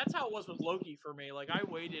 Yeah, and that's how it was with Loki for me. Like I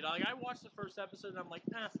waited. Like I watched the first episode, and I'm like,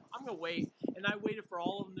 I'm gonna wait. And I waited for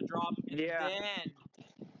all of them to drop, and then,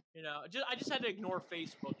 I just had to ignore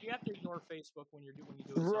Facebook. You have to ignore Facebook when you're doing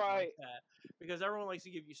something like that because everyone likes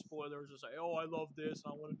to give you spoilers and say, oh, I love this,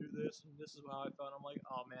 and I want to do this, and this is how I felt. I'm like,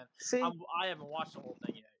 oh man, I haven't watched the whole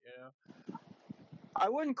thing yet. You know. I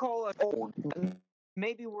wouldn't call it old.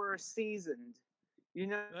 Maybe we're seasoned.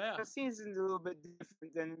 A season's a little bit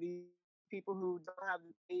different than the people who don't have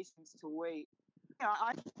the patience to wait.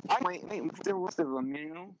 I wait for the rest of them,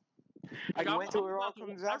 I can wait till it all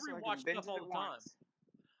comes out. I rewatch stuff all the time.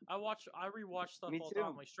 I rewatch stuff all the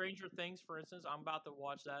time. Like Stranger Things, for instance, I'm about to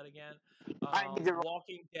watch that again.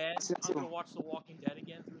 Walking Dead. I'm gonna watch The Walking Dead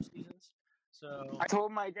again through seasons. So I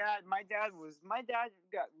told my dad. My dad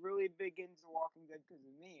got really big into Walking Dead because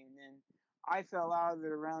of me, and then I fell out of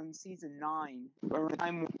it around season 9.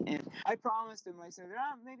 And I promised him. I said,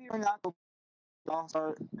 maybe we're not. I'll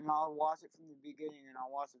start and I'll watch it from the beginning, and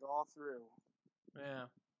I'll watch it all through. Yeah.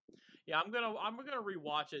 I'm gonna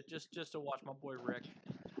rewatch it just to watch my boy Rick.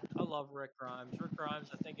 I love Rick Grimes. Rick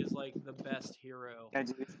Grimes, I think, is like the best hero. Yeah,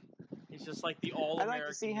 dude. He's just like the all-American. I'd like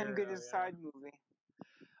to see him get his side movie.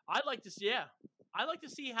 I'd like to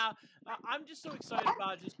see how. I'm just so excited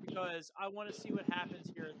about it just because I want to see what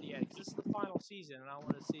happens here at the end. 'Cause this is the final season, and I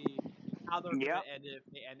want to see how they're going to end it,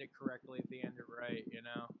 if they end it correctly, if they end it right,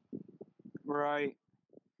 Right.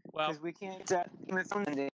 Well, because we can't set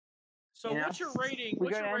Sunday. So what's your rating?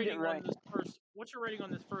 What's What's your rating on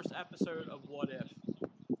this first episode of What If?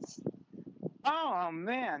 Oh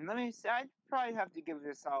man, let me see. I'd probably have to give it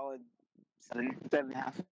a solid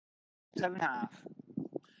 7.5. 7.5.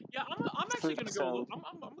 Yeah, I'm actually gonna go. So-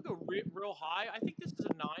 I'm gonna go real high. I think this is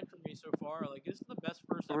a 9 for me so far. Like this is the best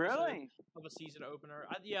first episode Really? of a season opener.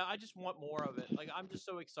 I just want more of it. Like I'm just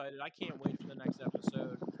so excited. I can't wait for the next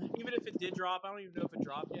episode. Even if it did drop, I don't even know if it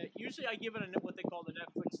dropped yet. Usually I give it what they call the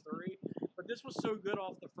Netflix 3, but this was so good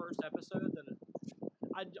off the first episode that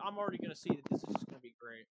I'm already gonna see that this is just gonna be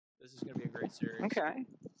great. This is gonna be a great series. Okay.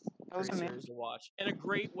 That was Great amazing. series to watch, and a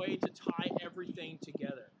great way to tie everything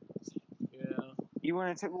together. Yeah. You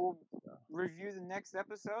want to we'll review the next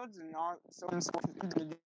episodes and all so and so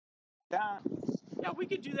that. Yeah, we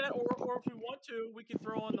could do that, or if we want to, we could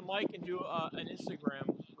throw on the mic and do an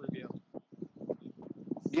Instagram review.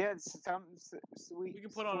 Yeah, it's something sweet. We can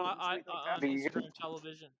put on sweet like that. Instagram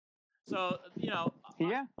television. So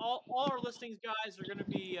Yeah. all our listings guys are going to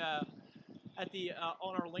be at the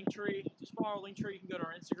on our link tree. Just follow our link tree. You can go to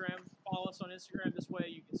our Instagram. Follow us on Instagram. This way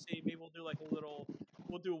you can see. Maybe we'll do like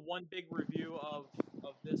we'll do one big review of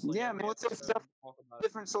this. Like, Yeah, every man, what's up, episode stuff? and talk about it.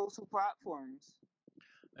 Different social platforms.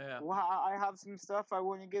 Yeah. Well, I have some stuff I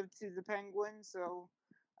want to give to the Penguin, so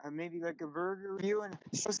maybe like a burger review and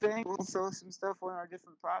thing. We'll throw some stuff on our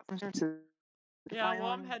different platforms. Yeah, well,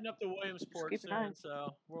 I'm heading up to Williamsport keep an eye. soon,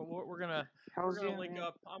 so we're gonna link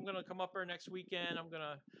up. I'm gonna come up there next weekend. I'm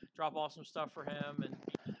gonna drop off some stuff for him,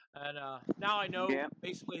 and now I know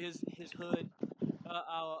basically his hood,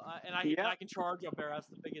 and I can charge up there. That's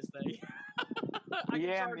the biggest thing. I can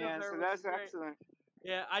charge up man. there, So which that's is great. excellent.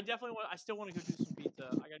 Yeah, I definitely want. I still want to go do some pizza.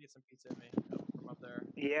 I gotta get some pizza in me from up there.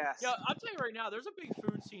 Yes. Yeah, I'll tell you right now, there's a big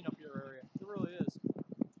food scene up your area. There really is.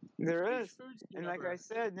 There Huge is. food scene And up like there. I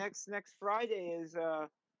said, next Friday is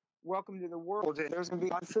Welcome to the World. And there's gonna be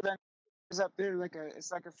lots of events up there.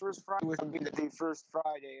 It's like a first Friday, which will be the first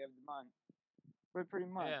Friday of the month. But pretty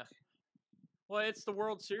much. Yeah. Well, it's the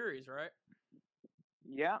World Series, right?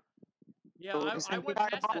 Yeah. Yeah, So I it's gonna went be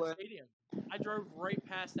past that Iowa. stadium. I drove right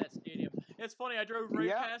past that stadium. It's funny, I drove right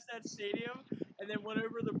past that stadium and then went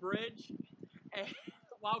over the bridge. And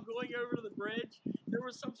while going over the bridge, there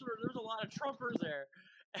was a lot of Trumpers there.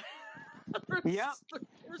 There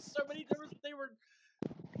was so many. They were.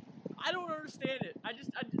 I don't understand it. I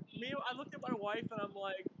looked at my wife and I'm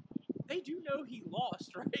like, they do know he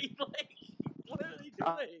lost, right? Like, what are they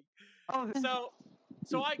doing?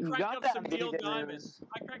 So I cranked up some Neil Diamond.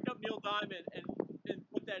 I cranked up Neil Diamond and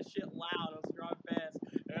put that shit loud. I was driving fast,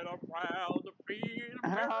 and I'm proud to be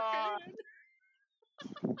an American.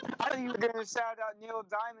 I thought you were gonna shout out Neil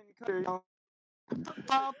Diamond because you know,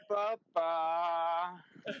 ba, ba, ba.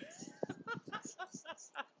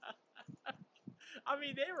 I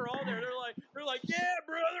mean, they were all there. They're like, yeah,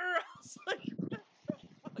 brother. I was like,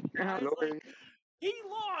 I was like, he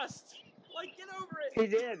lost. Like, get over it. He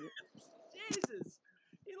did. Jesus,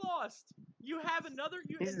 he lost. You have another.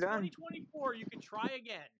 He's in done. 2024, you can try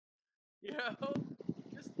again. You know,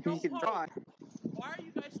 just He go can home. try. Why are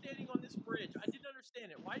you guys standing on this bridge? I didn't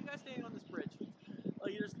understand it. Why are you guys standing on this bridge?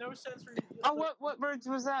 Like, there's no sense for you. Oh, what bridge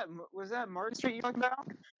was that? Was that Market Street you talking about?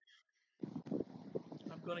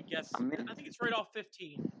 I'm gonna guess. I mean- I think it's right off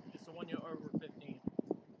 15. It's the one you're over 15.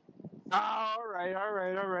 Oh, all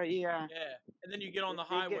right, yeah. Yeah, and then you get on the They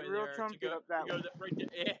get highway real there Trumpy to go. up that you go way. right there.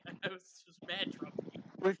 Yeah, it was just bad Trumpy.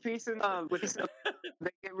 With peace and love, they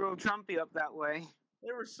get real Trumpy up that way.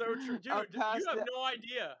 They were so true, dude. Up You past have the- no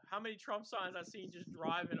idea how many Trump signs I've seen just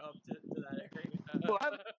driving up to that area. Well,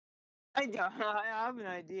 I have an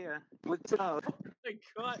idea. What's up? Oh my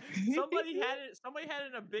God! Somebody had it. Somebody had it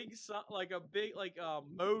in a big,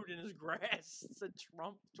 mode in his grass. It said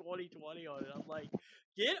Trump 2020 on it. I'm like,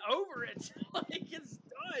 get over it! Like, it's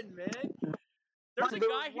done, man. There's a There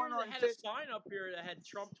guy was here one that on had a sign up here that had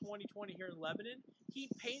Trump 2020 here in Lebanon. He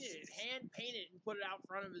painted it, hand painted, and put it out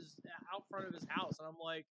front of his house. And I'm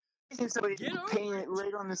like, I've seen somebody Get over paint it. it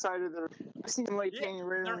right on the side of their. I've seen somebody Yeah, paint it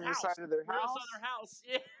right their on the house. side of their right house. outside their house.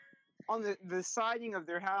 Yeah. On the siding of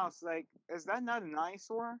their house. Like, is that not an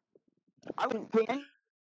eyesore? I wouldn't paint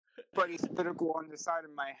anybody's political on the side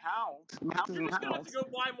of my house. My house is You're my just gonna have house. to go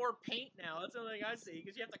buy more paint now. That's the only thing I see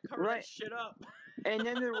because you have to cover that Right. shit up. And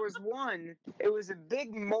then there was one. It was a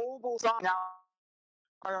big mobile sign out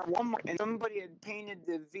on Walmart, and somebody had painted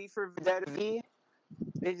the V for Vendetta V.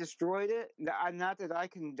 They destroyed it. Not that I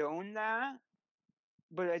condone that,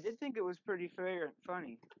 but I did think it was pretty fair and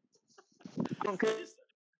funny. Okay,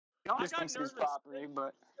 I this got thing's nervous. property,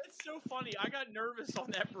 but It's so funny. I got nervous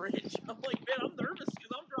on that bridge. I'm like, man, I'm nervous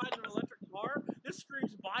because I'm driving an electric car. This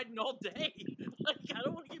screams Biden all day. Like, I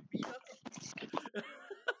don't want to get beat up.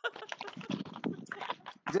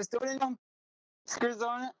 just don't Whiskers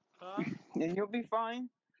on it, Huh? and you'll be fine.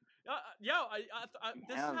 This Yeah,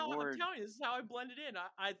 is how Lord. I'm telling you. This is how I blended in.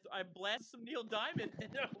 I blasted some Neil Diamond,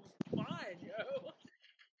 and it was fine, yo.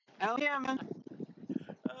 Hell yeah, man.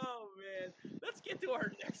 Oh man, let's get to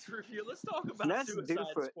our next review. Let's talk about Let's do Suicide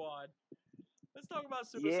it. Squad. Let's talk about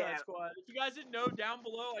Suicide Yeah. Squad. If you guys didn't know, down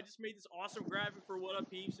below, I just made this awesome graphic for What Up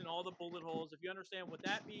Peeps and all the bullet holes. If you understand what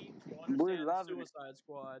that means, you'll We're understand loving it. Suicide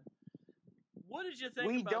Squad. What did you think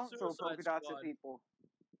We about don't throw Suicide polka dots at Squad? people.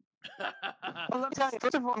 Well, let me tell you.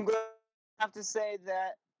 First of all, I'm going to have to say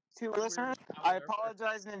that to Weird listeners, out I there.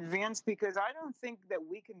 apologize in advance because I don't think that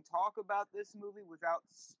we can talk about this movie without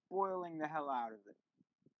spoiling the hell out of it.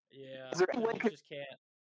 Yeah, Is there any way you we just can't.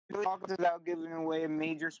 could talk without giving away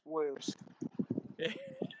major spoilers?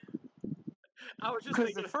 I was just Because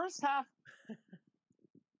thinking. the first half.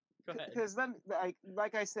 Go ahead. Because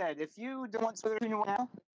like I said, if you don't want spoilers now,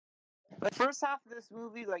 the first half of this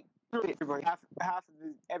movie, like really everybody, half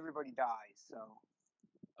of everybody dies. So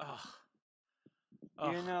Ugh.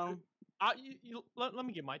 you know. Let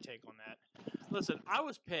me get my take on that. Listen, I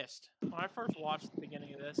was pissed when I first watched the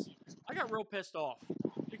beginning of this. I got real pissed off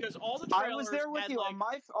because all the trailers I was there with had, you like,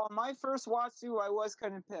 on my first watch too. I was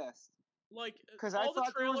kind of pissed. Like, because I all the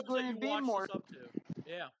thought there was trailers going that to you be watched more. us up to.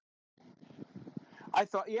 Yeah. I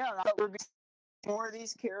thought there would be more of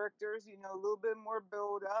these characters. You know, a little bit more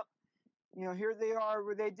build up. You know, here they are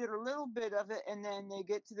where they did a little bit of it, and then they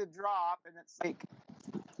get to the drop, and it's like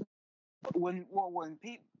when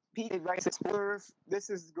Pete writes a spoiler. This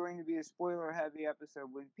is going to be a spoiler-heavy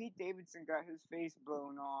episode. When Pete Davidson got his face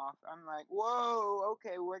blown off, I'm like, whoa,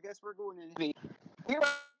 okay, well, I guess we're going to be. He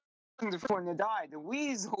wasn't the first one to die. The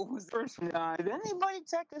Weasel was the first one to die. Did anybody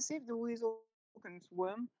check to see if the Weasel can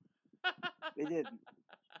swim? They didn't.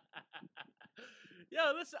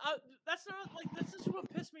 Yeah, listen, that's not like this is what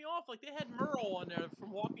pissed me off. Like, they had Merle on there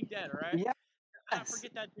from Walking Dead, right? Yeah. I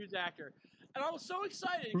forget that dude's actor, and I was so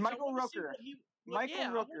excited because I Michael wanted to see Rooker. what he. Michael I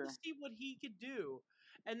wanted Rooker. to see what he could do,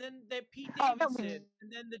 and then that Pete Oh, Davidson, and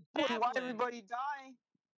then the Why Javelin. everybody die?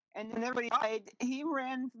 And then everybody died. He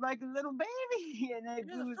ran like a little baby, and they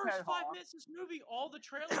blew the his first head 5 off. minutes of this movie, all the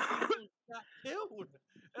trailer people got killed,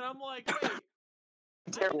 and I'm like, wait,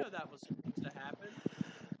 I didn't know that was supposed to happen.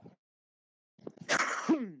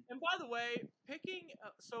 And by the way, picking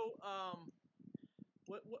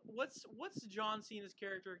what's John Cena's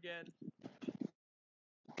character again?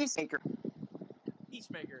 Peacemaker.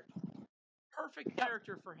 Peacemaker. Perfect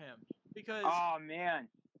character for him because Oh man.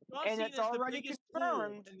 John And Cena it's is the already biggest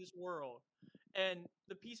confirmed. fool in this world, and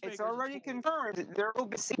the Peacemaker. It's already is a confirmed. There will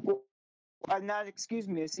be a sequel. A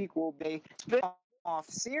sequel. A spin-off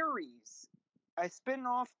series. A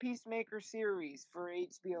spin-off Peacemaker series for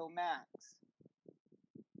HBO Max.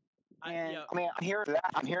 And I mean, I'm here for that.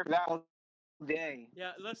 I'm here for that all day.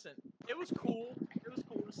 Yeah, listen, it was cool. It was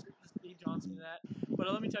cool to see John Cena that.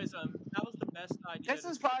 But let me tell you something. That was the best idea. This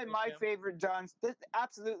is probably my favorite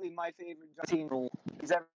absolutely my favorite John Cena role he's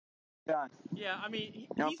ever done. Yeah, I mean, he's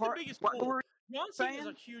the biggest tool. John Cena is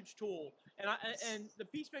a huge tool, and the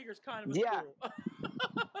Peacemaker is kind of a tool.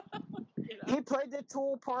 You know? He played the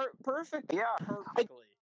tool part perfectly. Yeah, perfectly.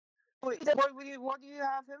 What do you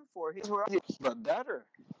have him for? He's but better.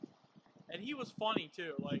 And he was funny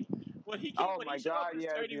too. Like when he showed up in his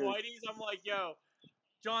tidy whities, I'm like, yo,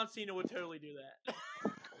 John Cena would totally do that.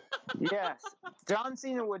 Yes, John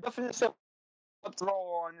Cena would definitely show up to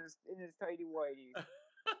roll in his tidy whities.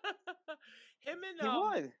 Him and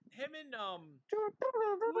who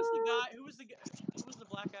was the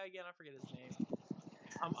black guy again? I forget his name.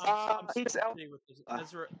 I'm with this.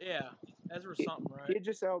 Ezra. Yeah, Ezra something, right?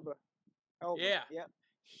 Idris Elba. Yeah. Yep.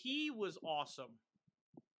 He was awesome.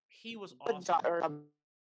 He was awesome.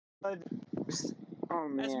 Oh,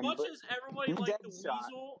 man, as much as everybody liked the Deadshot.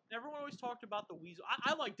 Weasel, everyone always talked about the Weasel.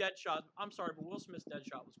 I like Deadshot. I'm sorry, but Will Smith's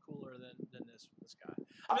Deadshot was cooler than this guy.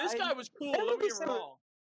 I mean, this guy was cool. Don't get me wrong.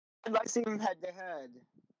 I'd like to see him head to head.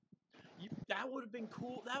 That would have been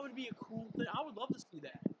cool. That would be a cool thing. I would love to see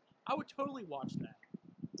that. I would totally watch that.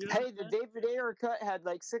 You know hey, the David Ayer cut had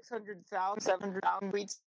like 600,000, 700,000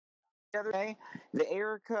 tweets the other day. The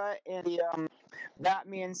Ayer cut and the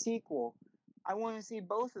Batman sequel. I want to see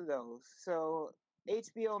both of those. So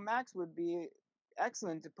HBO Max would be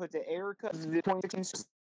excellent to put the Ayer cut of the 2016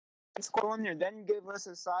 squad on there, then give us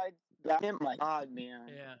a side Batman. My God, man.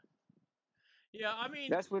 Yeah. Yeah, I mean,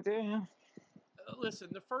 that's what they. Listen,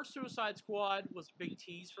 the first Suicide Squad was a big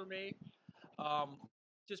tease for me,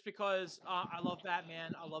 just because I love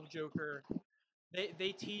Batman, I love Joker.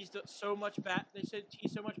 They teased so much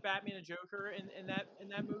teased so much Batman and Joker in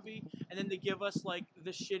that movie, and then they give us like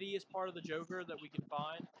the shittiest part of the Joker that we can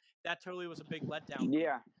find. That totally was a big letdown.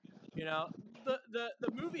 Yeah. You know,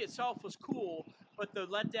 the movie itself was cool, but the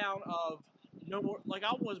letdown of no more. Like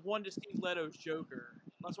I was one to see Leto's Joker.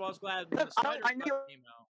 That's why I was glad when the Snyder Cut came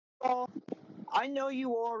out. I know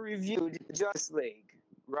you all reviewed Justice League,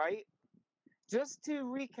 right? Just to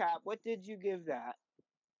recap, what did you give that?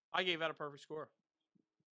 I gave that a perfect score.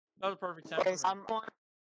 That was a perfect 10. Okay, so I'm on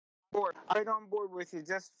board. I'm on board with you.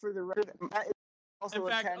 Just for the record, that is also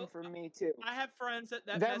In fact, a 10 for me too. I have friends that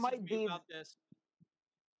That might messaged me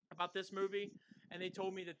about this movie, and they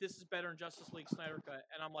told me that this is better than Justice League Snyder Cut,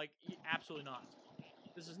 and I'm like, absolutely not.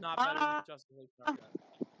 This is not better than Justice League Snyder Cut.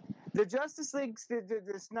 The Justice League,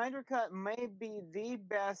 the Snyder Cut may be the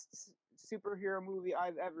best superhero movie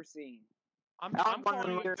I've ever seen. I'm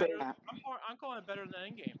calling it better. I'm calling it better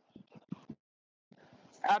than Endgame.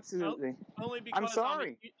 Absolutely. Only because I'm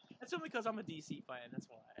sorry. That's only because I'm a DC fan. That's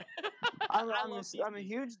why. I'm a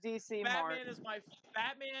huge DC mark.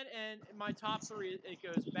 Batman, and my top three. It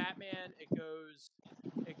goes Batman. It goes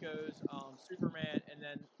Superman,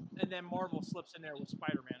 and then Marvel slips in there with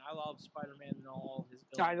Spider-Man. I love Spider-Man and all his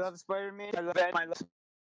villains. I love Spider-Man. I love Batman. I love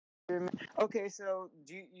Spider-Man. Okay, so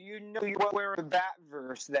do you know you're aware of the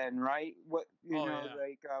Batverse then, right? What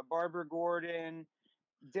like Barbara Gordon,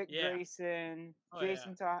 Dick Grayson,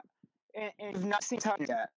 Jason Todd, and you've not seen Titans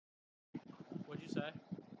yet. What'd you say?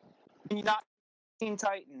 You've not seen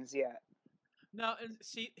Titans yet. No, and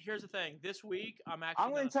see, here's the thing. This week, I'm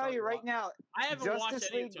going to tell you right now. I haven't watched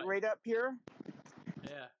Justice League right up here.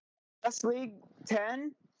 Yeah. Justice League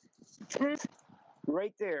 10,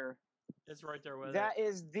 right there. It's right there with it. That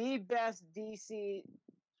is the best DC.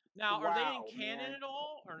 Now, are they in canon at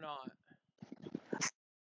all or not?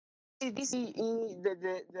 DCE,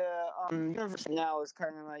 the universe now is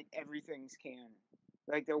kind of like everything's canon.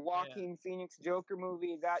 Like the Joaquin Phoenix Joker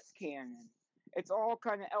movie, that's canon. It's all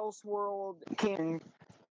kind of Elseworld canon.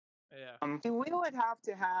 Yeah. We would have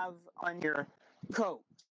to have on your coach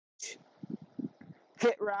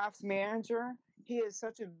Kit Raff's manager. He is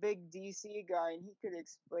such a big DC guy, and he could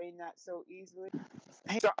explain that so easily.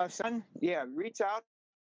 Hey, son, reach out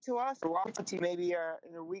to us, or walk to maybe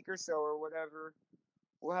in a week or so, or whatever.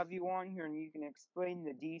 We'll have you on here, and you can explain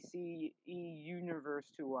the DCE universe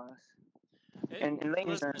to us. And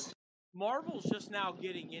lasers. Marvel's just now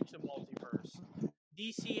getting into multiverse.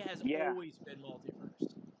 DC has always been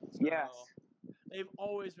multiverse. So yes. They've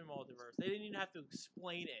always been multiverse. They didn't even have to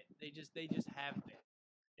explain it. They just have it.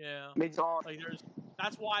 Yeah.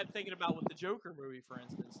 That's why I'm thinking about with the Joker movie, for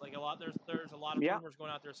instance. Like there's a lot of rumors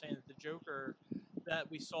going out there saying that the Joker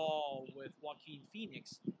that we saw with Joaquin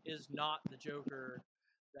Phoenix is not the Joker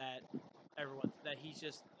that he's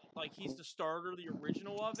just like he's the starter, the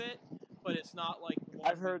original of it, but it's not like the one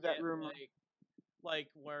I've heard that rumor. Like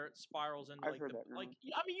where it spirals into I've heard that rumor.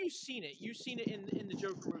 you've seen it. You've seen it in the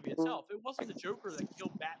Joker movie itself. It wasn't the Joker that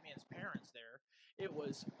killed Batman's parents there. It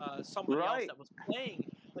was somebody else that was playing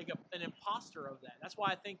like an imposter of that. That's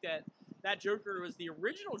why I think that Joker was the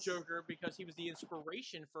original Joker because he was the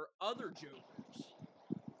inspiration for other Jokers.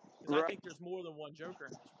 Because I think there's more than one Joker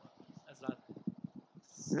in this world.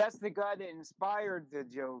 That's the guy that inspired the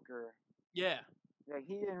Joker. Yeah. Like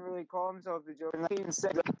he didn't really call himself the Joker. He even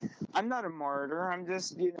said, "I'm not a martyr. I'm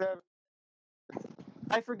just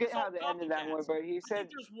I forget how the end of that was, but he said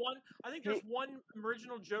I think there's one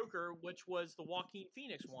original Joker, which was the Joaquin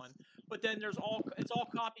Phoenix one, but then it's all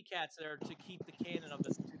copycats there to keep the canon of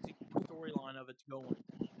it, to keep the storyline of it going.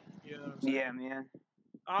 You know what I'm saying? Yeah, man.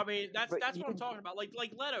 I mean, that's what I'm talking about. Like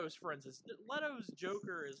Leto's, for instance. Leto's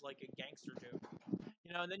Joker is like a gangster Joker.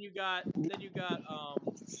 You know, and then you got oh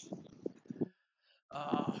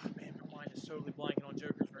man, my mind is totally blanking on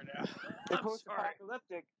Jokers right now. The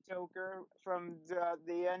post-apocalyptic Joker from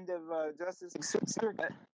the end of Justice League,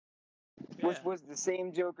 which was the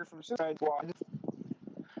same Joker from Suicide Squad.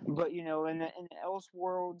 But in an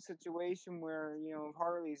Elseworld situation where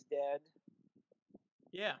Harley's dead.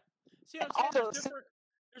 Yeah. See, I'm saying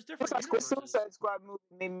there's different universes. Suicide Squad movie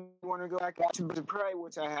made me want to go back and watch Birds of Prey,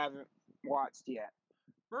 which I haven't watched yet.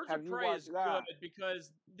 Birds of Prey is good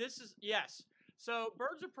because this is So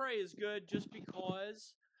Birds of Prey is good just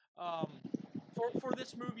because for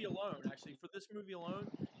this movie alone. Actually, for this movie alone,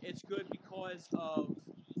 it's good because of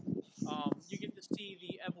you get to see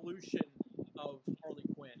the evolution of Harley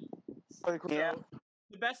Quinn. So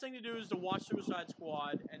the best thing to do is to watch Suicide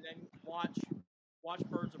Squad and then watch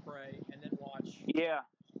Birds of Prey and then watch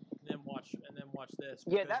and then watch this.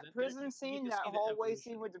 Yeah, that prison scene, that hallway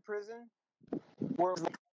scene with the prison, where the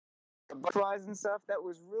butterflies and stuff, that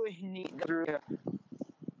was really neat.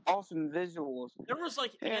 Awesome visuals. There was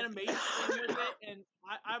like animation with it, and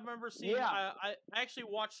I remember seeing. I actually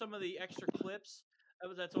watched some of the extra clips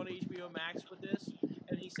that's on HBO Max with this,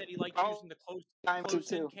 and he said he liked Oh, using the I'm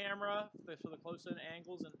close-in too. camera for the close-in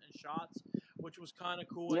angles and shots, which was kind of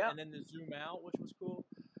cool, Yeah. and then the zoom out, which was cool.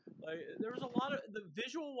 Like there was a lot of the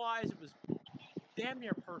visual-wise, it was damn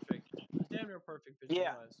near perfect. It was damn near perfect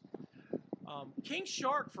visual-wise. King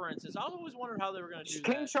Shark, for instance, I always wondered how they were going to do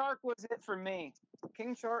King that. Shark was it for me.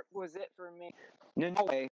 King Shark was it for me. No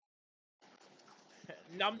way.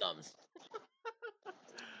 Num nums.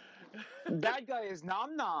 That guy is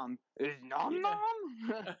Nom Nom. Is Nom Yeah.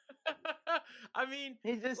 Nom? I mean,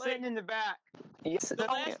 He's just like sitting in the back. Yes, the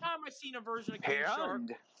last time I seen a version of King Shark,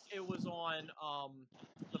 Hand. it was on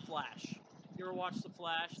The Flash. You ever watch The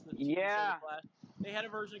Flash? The TV show Yeah. The Flash. They had a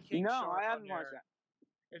version of King No, Shark I on haven't there. watched that.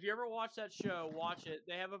 If you ever watch that show, watch it.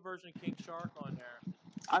 They have a version of King Shark on there.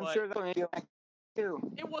 I'm But sure they'll make it too.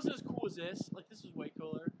 it wasn't as cool as this. Like this was way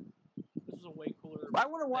cooler. This was a way cooler. I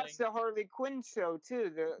want to watch thing. the Harley Quinn show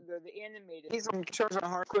too. The animated. He's on shows on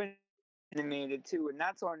Harley Quinn animated too, and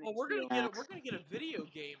that's on. Well, HBO we're gonna Max. get a video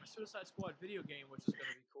game, a Suicide Squad video game, which is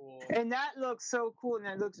gonna be cool. And that looks so cool, and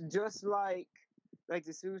that looks just like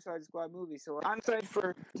the Suicide Squad movie. So I'm excited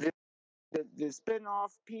for the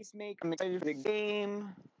spin-off Peacemaker. I'm excited for the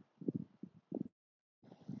game.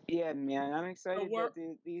 Yeah, man, I'm excited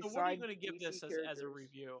that these So what are you gonna give this as a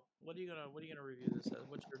review? What are you gonna review this as?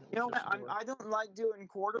 What's your score? I don't like doing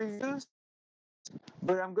quarter reviews,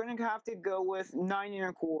 but I'm gonna have to go with 9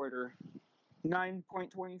 1/4,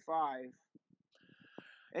 9.25.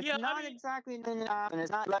 It's not exactly 9.5, and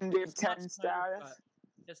it's not 11/10 status.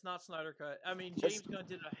 It's not Snyder Cut. I mean, James Gunn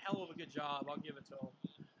did a hell of a good job. I'll give it to him.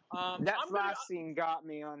 That Flash scene got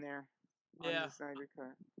me on there. Yeah. On the Snyder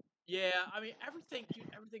Cut. Yeah, I mean everything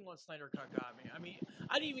on Snyder Cut got me. I mean,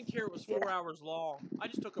 I didn't even care it was 4 hours long. I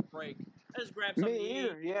just took a break. I just grabbed something to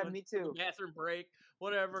eat. Yeah, me too. Bathroom break,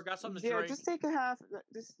 whatever. Got something to drink. Just take a half.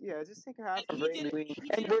 Just take a half. He did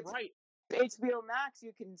it right. HBO Max,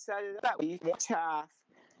 you can set it up that way. You can watch half.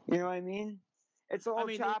 You know what I mean? It's all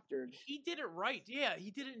chaptered. He did it right. Yeah,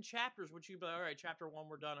 he did it in chapters, which you'd be like, all right, chapter 1,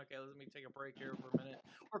 we're done. Okay, let me take a break here for a minute.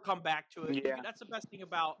 Or come back to it. Yeah. That's the best thing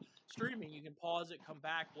about streaming. You can pause it, come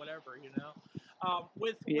back, whatever, you know?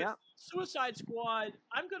 With Suicide Squad,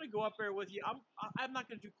 I'm going to go up there with you. I'm not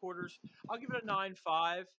going to do quarters. I'll give it a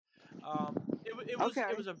 9.5.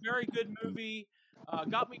 It was a very good movie.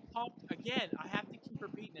 Got me pumped. Again, I have to keep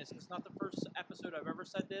repeating this. It's not the first episode I've ever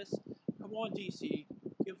said this. Come on, DC.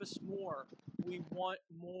 Give us more. We want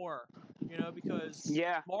more, you know, because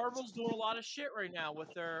Marvel's doing a lot of shit right now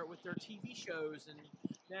with their TV shows, and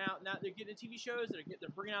now they're getting TV shows. They're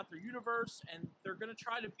bringing out their universe, and they're gonna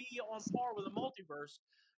try to be on par with the multiverse.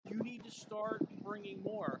 You need to start bringing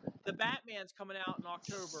more. The Batman's coming out in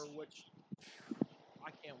October, which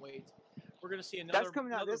I can't wait. We're gonna see another. That's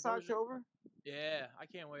coming out this version. October. Yeah, I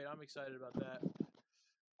can't wait. I'm excited about that.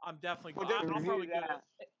 I'm definitely going. I'll probably go.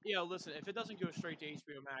 You know, listen, if it doesn't go straight to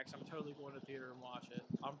HBO Max, I'm totally going to theater and watch it.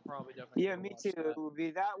 I'm probably definitely. Yeah, me too. It will be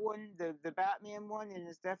that one, the Batman one, and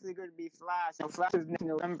it's definitely going to be Flash. So Flash is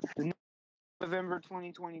November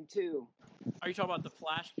 2022. Are you talking about the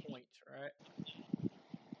Flashpoint, right?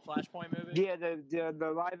 Flashpoint movie? Yeah,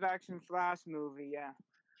 the live action Flash movie. Yeah.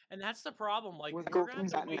 And that's the problem. Like we're gonna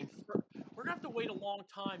have to wait a long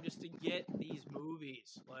time just to get these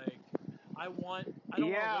movies. Like I don't want to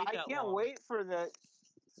wait that long.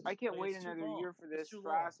 I can't wait another year for this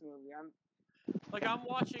Flash movie. I'm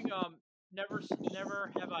watching Never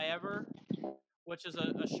Have I Ever, which is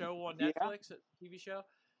a show on Netflix, a TV show.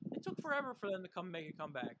 It took forever for them to make a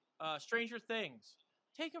comeback. Stranger Things,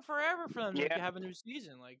 taking forever for them to have a new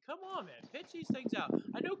season. Like, come on, man, pitch these things out.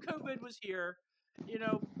 I know COVID was here, you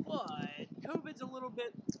know, but COVID's a little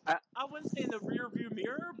bit. I wouldn't say in the rear view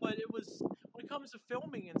mirror, but it was when it comes to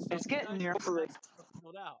filming and stuff. It's getting there for it.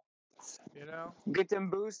 Out, you know, get them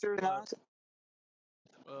boosters out.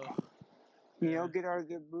 You know, get our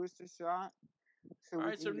booster shot. So all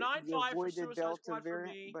right, so 9.5 for Suicide Squad for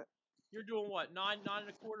me. But you're doing what? 9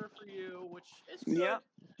 1/4 for you, which is good. Yeah.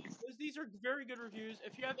 These are very good reviews.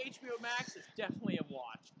 If you have HBO Max, it's definitely a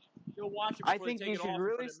watch. You'll watch it. I think you should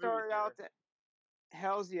really start out.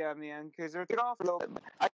 Hell's yeah, man, because they're off a little bit.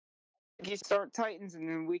 I think you start Titans, and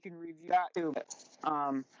then we can review that too. But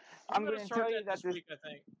I'm going to tell you that this week. I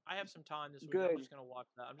think I have some time this week. Good. I'm just going to watch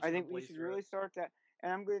that. I think we should really start that.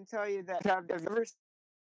 And I'm going to tell you that I've ever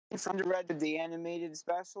read the animated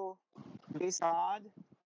special, Based Odd.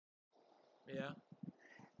 Yeah.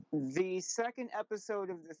 The second episode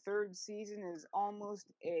of the third season is almost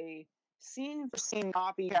a scene-for-scene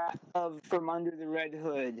copycat of From Under the Red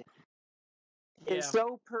Hood. It's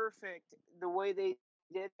so perfect the way they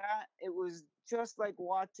did that. It was just like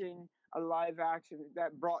watching a live action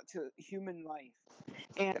that brought to human life.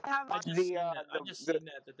 And I have I just the seen that. I the, just the seen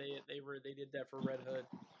that they did that for Red Hood.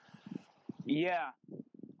 yeah.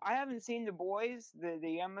 I haven't seen The Boys,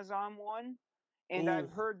 the Amazon one, and Ooh,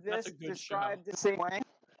 I've heard that's a this good show. described the same way.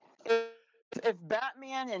 If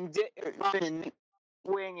Batman and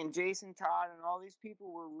Wing and Jason Todd and all these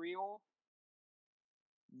people were real,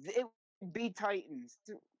 it would be Titans.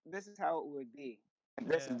 This is how it would be.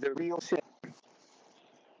 This Yeah. is the real shit.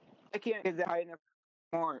 I can't give that high enough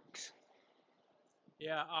marks.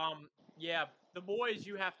 Yeah. Yeah. The Boys,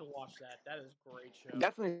 you have to watch that. That is a great show.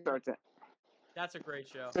 Definitely start that. That's a great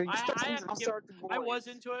show. So you I start, have to I'll give, start The Boys. I was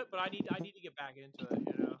into it, but I need to get back into it.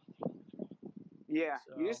 You know. Yeah,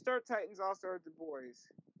 So. you start Titans, I'll start The Boys.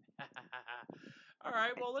 All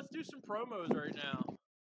right. Well, let's do some promos right now.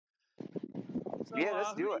 So, yeah,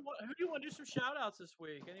 let's do it. Who do you want to do some shout outs this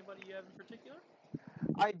week? Anybody you have in particular?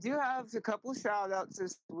 I do have a couple shout outs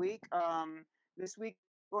this week. This week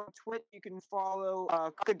on Twitch, you can follow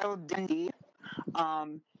Crocodile Dundee.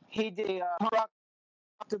 He did Rock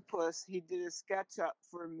Octopus. He did a sketch up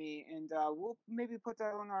for me, and we'll maybe put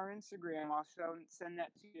that on our Instagram. I'll send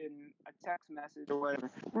that to you in a text message or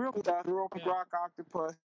whatever. Real stuff, real Yeah. Rock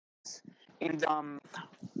Octopus. And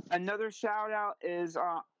another shout out is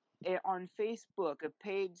on Facebook, a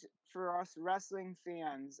page for us wrestling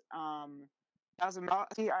fans. I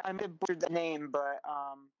may have butchered the name, but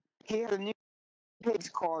he has a new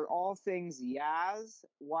page called All Things Yaz,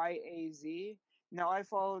 Y-A-Z. Now I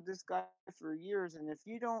followed this guy for years, and if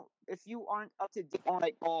you aren't up to date on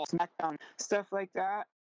like all SmackDown stuff like that,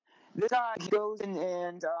 this guy goes in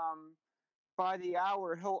and by the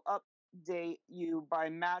hour he'll update you by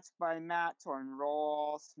match on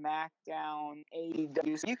Raw, SmackDown,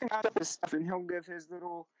 AEW. So you can add up his stuff, and he'll give his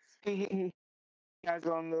little. He has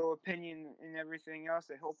his own little opinion and everything else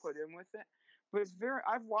that he'll put in with it. But it's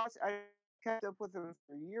I kept up with him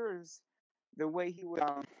for years, the way he would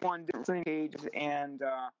on different pages and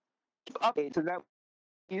update so that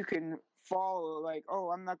you can follow, like, oh,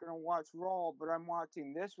 I'm not going to watch Raw, but I'm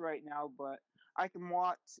watching this right now, but I can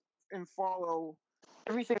watch and follow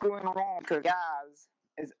everything going on because Gaz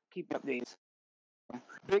is keeping updates.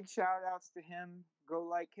 Big shout outs to him. Go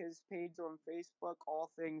like his page on Facebook, All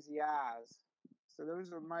Things Yaz. So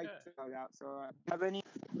those are my shout outs. So have any?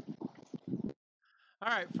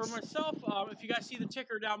 All right, for myself, if you guys see the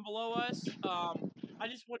ticker down below us, I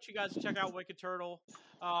just want you guys to check out Wicked Turtle.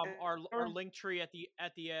 Our link tree at the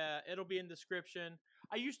it'll be in the description.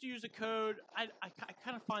 I used to use a code. I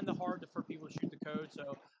kind of find it hard for people to shoot the code,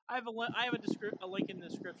 so I have a link in the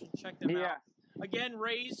description. Check them out. Again,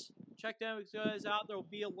 Raise, check them guys out. There will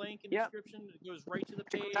be a link in the description that goes right to the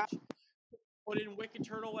page. Put in Wicked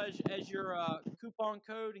Turtle as your coupon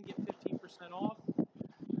code and get 15% off.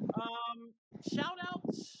 Shout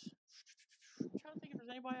outs. I'm trying to think if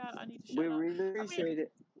there's anybody I need to shout out. We really appreciate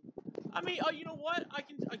it. I mean, you know what?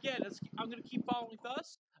 I'm going to keep following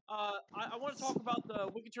us. I want to talk about the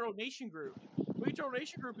Wicked Turtle Nation group. Wicked Turtle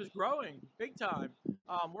Nation group is growing big time.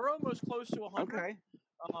 We're almost close to 100. Okay.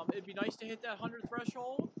 It'd be nice to hit that 100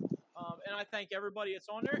 threshold. And I thank everybody that's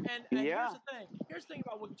on there. And here's the thing. Here's the thing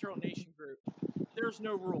about Wicked Turtle Nation group. There's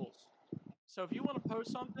no rules. So if you want to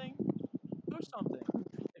post something, post something.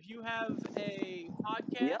 If you have a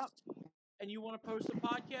podcast and you want to post a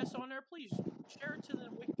podcast on there, please share it to the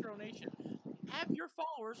Wicked Turtle Nation. Have your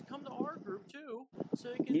followers come to our group too, so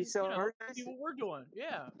they can see what we're doing.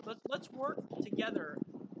 Yeah, let's work together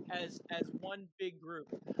as one big group.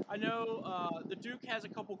 I know the Duke has a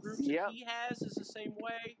couple groups that he has is the same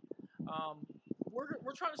way.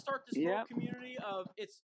 We're trying to start this little community of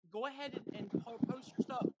go ahead and post your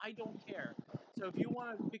stuff. I don't care. So if you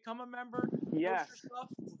want to become a member, post your stuff.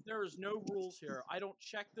 There is no rules here. I don't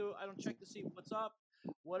check to see what's up,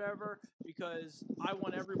 whatever, because I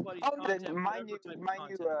want everybody's content. My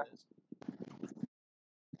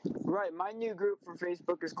new group for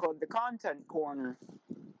Facebook is called the Content Corner.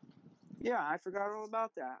 Yeah, I forgot all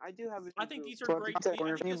about that. I do have. I think these are great. I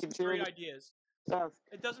think these are great ideas.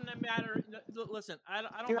 It doesn't matter. Listen, I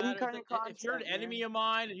don't matter if you're an enemy of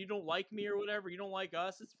mine and you don't like me or whatever. You don't like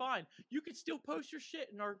us. It's fine. You can still post your shit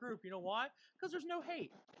in our group. You know why? Because there's no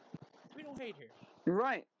hate. We don't hate here.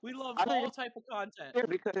 Right. We love all type of content.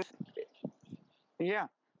 Because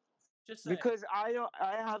just saying. Because I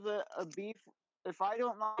have a beef. If I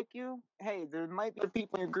don't like you, hey, there might be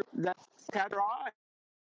people in your group that catch your eye,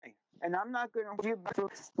 and I'm not going to give back for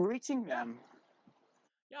reaching them.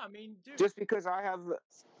 Yeah, I mean, dude. Just because I have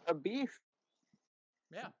a beef.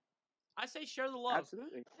 Yeah. I say share the love.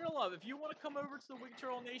 Absolutely. Share the love. If you want to come over to the Wicked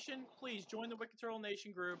Turtle Nation, please join the Wicked Turtle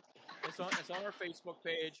Nation group. It's on our Facebook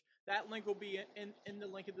page. That link will be in the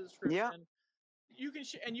link in the description. Yeah. You can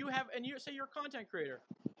and you say you're a content creator,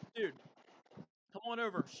 dude. Come on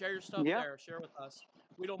over, share your stuff Yeah. there, share with us.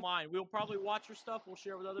 We don't mind. We'll probably watch your stuff. We'll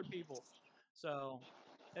share with other people. So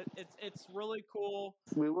it's really cool.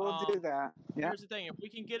 We will do that. Yeah. Here's the thing: if we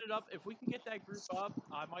can get it up, if we can get that group up,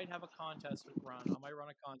 I might have a contest to run. I might run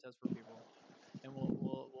a contest for people, and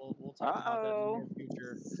we'll talk about that in the near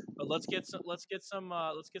future. But let's get some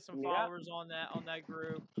followers on that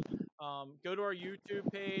group. Go to our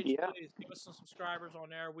YouTube page. Yeah. Please give us some subscribers on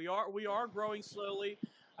there. We are growing slowly.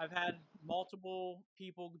 I've had multiple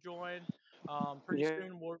people join. Pretty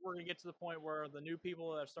soon we're going to get to the point where the new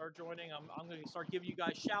people that start joining, I'm going to start giving you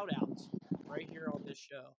guys shout outs right here on this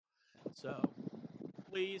show. So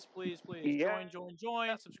please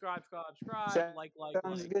join, subscribe, like.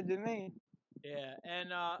 Sounds good to me. Yeah, and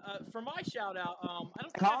for my shout out, I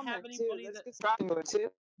don't think Comment I have anybody too. that. Let's get started too.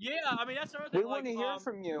 Yeah, I mean that's another thing. We want to hear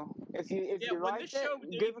from you. If you when like this show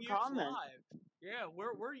it, give a comment. Live. Yeah,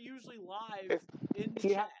 we're usually live in the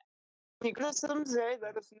you chat. Have any criticisms,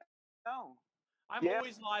 let us know. I'm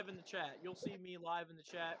always live in the chat. You'll see me live in the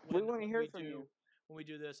chat. We want to hear from you. When we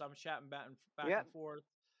do this, I'm chatting back and forth.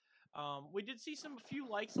 We did see a few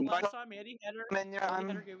likes the last time. Andy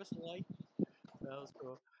Header gave us a like. That was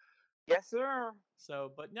cool. Yes, sir.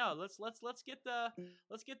 So, but no, let's get the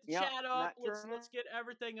chat up. Let's get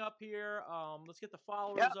everything up here. Let's get the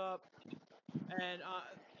followers up. And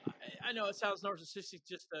I know it sounds narcissistic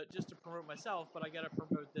just to promote myself, but I got to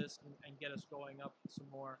promote this and get us going up some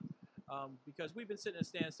more. Because we've been sitting at a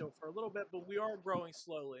standstill for a little bit, but we are growing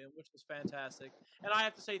slowly, which is fantastic. And I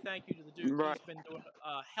have to say thank you to the Duke. Right. He's been doing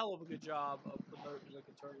a hell of a good job of promoting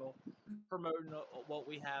Wicked Turtle, promoting what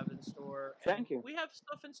we have in store. Thank you. We have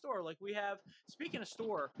stuff in store. Like we have, speaking of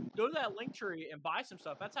store, go to that link tree and buy some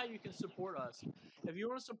stuff. That's how you can support us. If you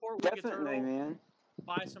want to support Wicked Turtle, man.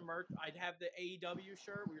 Buy some merch. I'd have the AEW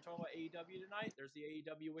shirt. We were talking about AEW tonight. There's the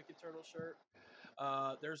AEW Wicked Turtle shirt.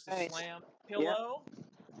 There's the Slam pillow. Yeah.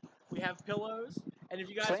 We have pillows. And if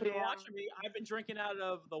you guys have been watching me, I've been drinking out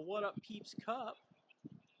of the What Up Peeps cup.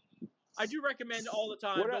 I do recommend all the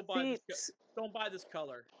time, don't buy this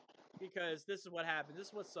color. Because this is what happens. This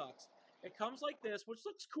is what sucks. It comes like this, which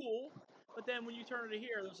looks cool. But then when you turn it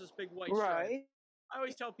here, there's this big white stripe. I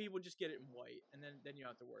always tell people just get it in white, and then you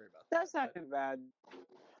don't have to worry about that. That's not too bad.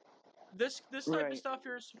 This type of stuff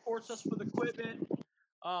here supports us with equipment.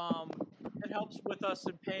 It helps with us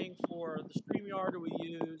in paying for the StreamYard we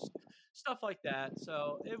use, stuff like that.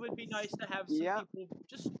 So it would be nice to have some people,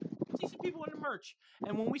 just see some people in the merch.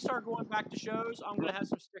 And when we start going back to shows, I'm gonna have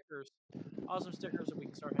some stickers. I'll have some stickers that we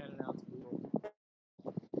can start handing out to people.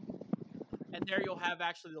 And there you'll have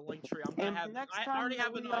actually the link tree. I already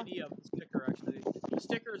have an idea of the sticker actually. The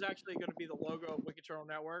sticker is actually going to be the logo of Wicked Turtle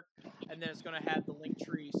Network, and then it's going to have the link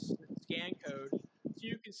tree scan code, so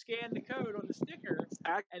you can scan the code on the sticker,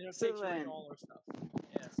 and it'll take you in all our stuff.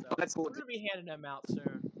 Yeah, so we're going to be handing them out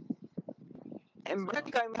soon. And I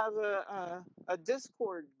think I have a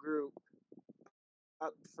Discord group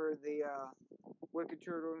up for the Wicked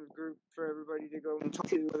Turtles group for everybody to go and talk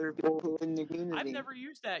to other people in the community. I've never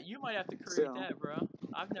used that. You might have to create that, bro.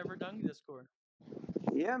 I've never done Discord.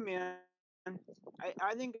 Yeah, man.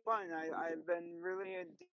 I think it's fun. I've been really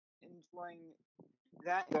enjoying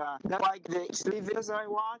that. That's like the 3 videos I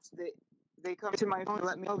watch, they come to my phone and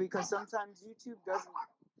let me know, because sometimes YouTube doesn't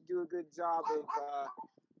do a good job of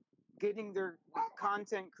getting their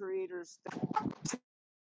content creators to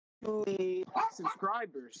the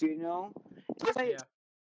subscribers, you know?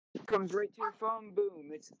 It comes right to your phone, boom.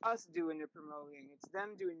 It's us doing the promoting. It's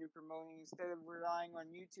them doing the promoting instead of relying on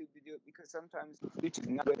YouTube to do it, because sometimes YouTube's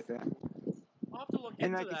not with that. I'll have to look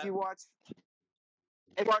into that. And if you watch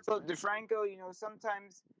DeFranco, you know,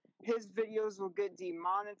 sometimes his videos will get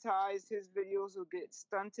demonetized. His videos will get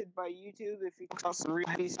stunted by YouTube if he talks some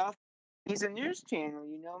really stuff. He's a news channel,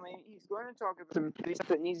 you know. Maybe he's going to talk about some stuff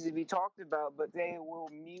that needs to be talked about, but they will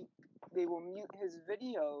mute his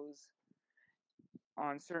videos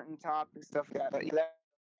on certain topics, stuff like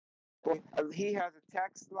that. He has a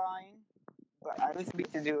text line, but I think we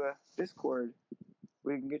can do a Discord.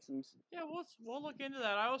 We can get some. Yeah, we'll look into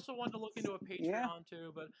that. I also wanted to look into a Patreon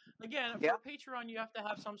too, but again, for a Patreon, you have to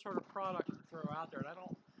have some sort of product to throw out there.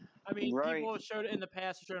 And people have showed it in the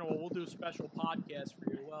past. Showing, well, we'll do a special podcast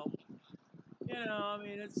for you. Well, you know, I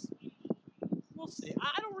mean, we'll see.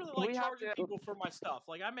 I don't really like charging people for my stuff.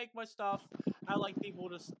 Like, I make my stuff. I like people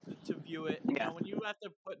to view it. You know, when you have to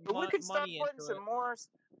put money into it.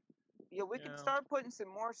 Yeah, we You could know? start putting some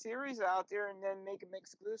more series out there and then make them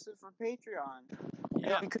exclusive for Patreon.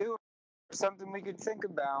 Yeah. We could do something we could think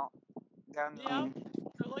about down the Yeah. line.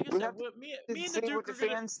 Like I We said, have me to and the see what Duke the are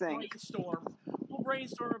gonna fans think. brainstorm. We'll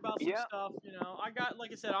brainstorm about some Yeah. stuff. You know,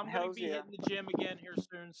 like I said, I'm gonna Hells be yeah. hitting the gym again here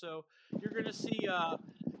soon, so you're gonna see.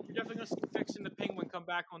 You're definitely gonna see Fixing the Penguin come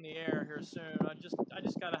back on the air here soon. I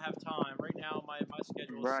just gotta have time. Right now, my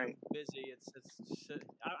schedule is Right. so busy. It's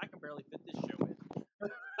I can barely fit this show in.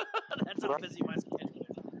 That's how Right. busy my schedule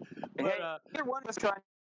is. But Hey, either one of us trying to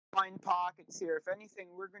find pockets here. If anything,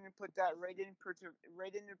 we're going to put that right into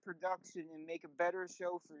production and make a better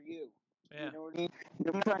show for you. yeah. You know what I mean?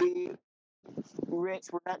 We're not trying to be rich.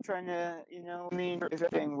 We're not trying to, you know what I mean? If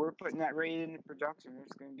anything, we're putting that right into production.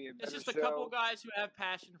 It's going to be a better It's just a show. couple guys who have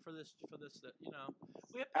passion for this. You know,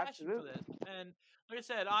 we have passion for Absolutely. this. And like I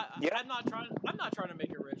said, Yeah. I'm not trying to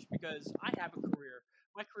make it rich because I have a career.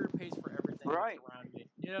 My career pays for everything Right. that's around me.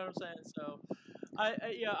 You know what I'm saying? So,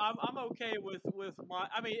 I'm okay with my.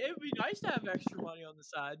 I mean, it would be nice to have extra money on the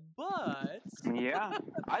side, but Yeah.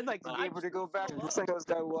 I'd like to But be I able just to go feel back to love. the those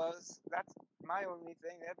I was. That's my only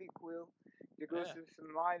thing. That'd be cool. To go Yeah. to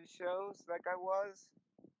some live shows like I was.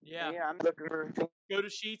 Yeah. Yeah, I'm looking for Go to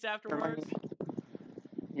Sheets afterwards.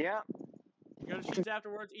 Yeah. Go to Sheets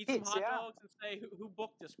afterwards. Eat some Sheetz, hot yeah. dogs and say who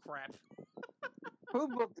booked this crap. Who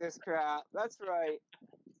booked this crap? That's right.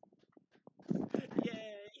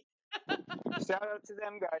 Yay. Shout out to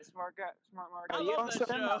them guys, smart market. I You love don't that show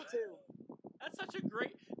them show. out too. That's such a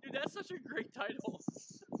great dude. That's such a great title.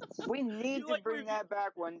 We need You, to like, bring that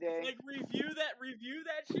back one day. Like review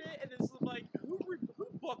that shit, and it's like who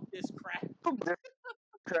booked this crap? Who booked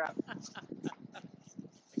this crap?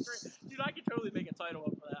 Dude, I could totally make a title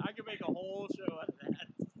up for that. I could make a whole show out of that.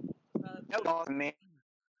 That was awesome, man.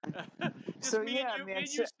 Just So, me yeah, and you, man, me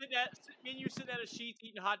and you sitting at a sheet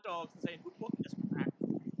eating hot dogs and saying who booked this crap?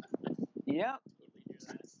 Yep.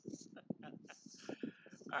 Totally do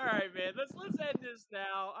that. All right, man. Let's end this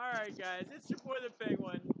now. All right, guys. It's your boy the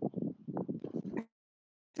Penguin,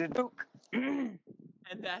 The Duke. and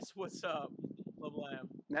that's what's up, LeBlam.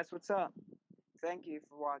 That's what's up. Thank you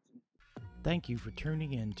for watching. Thank you for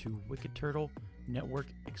tuning in to Wicked Turtle Network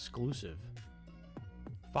exclusive.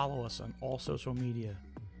 Follow us on all social media,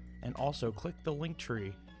 and also click the link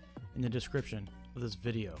tree in the description of this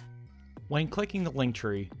video. When clicking the link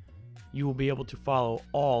tree, you will be able to follow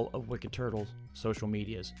all of Wicked Turtle's social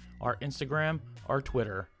medias: our Instagram, our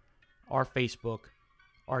Twitter, our Facebook,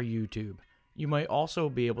 our YouTube. You might also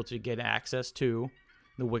be able to get access to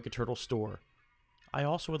the Wicked Turtle store. I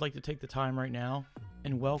also would like to take the time right now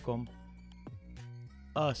and welcome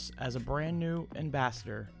us as a brand new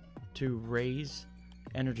ambassador to Raise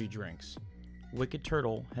Energy Drinks. Wicked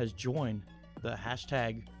Turtle has joined the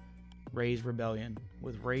hashtag Raise Rebellion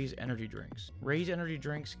with Raise Energy Drinks. Raise Energy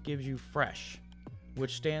Drinks gives you fresh,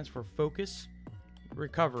 which stands for focus,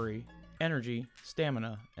 recovery, energy,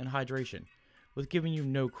 stamina, and hydration, with giving you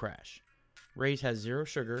no crash. Raise has zero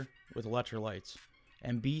sugar with electrolytes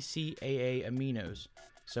and BCAA aminos.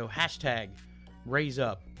 So hashtag Raise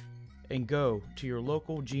Up and go to your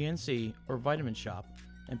local GNC or vitamin shop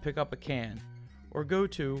and pick up a can, or go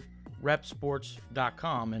to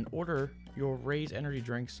repsports.com and order your Raise Energy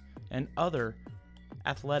Drinks and other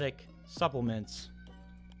athletic supplements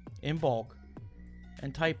in bulk,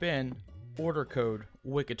 and type in order code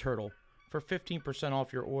Wicked Turtle for 15%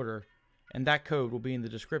 off your order, and that code will be in the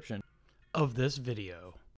description of this video.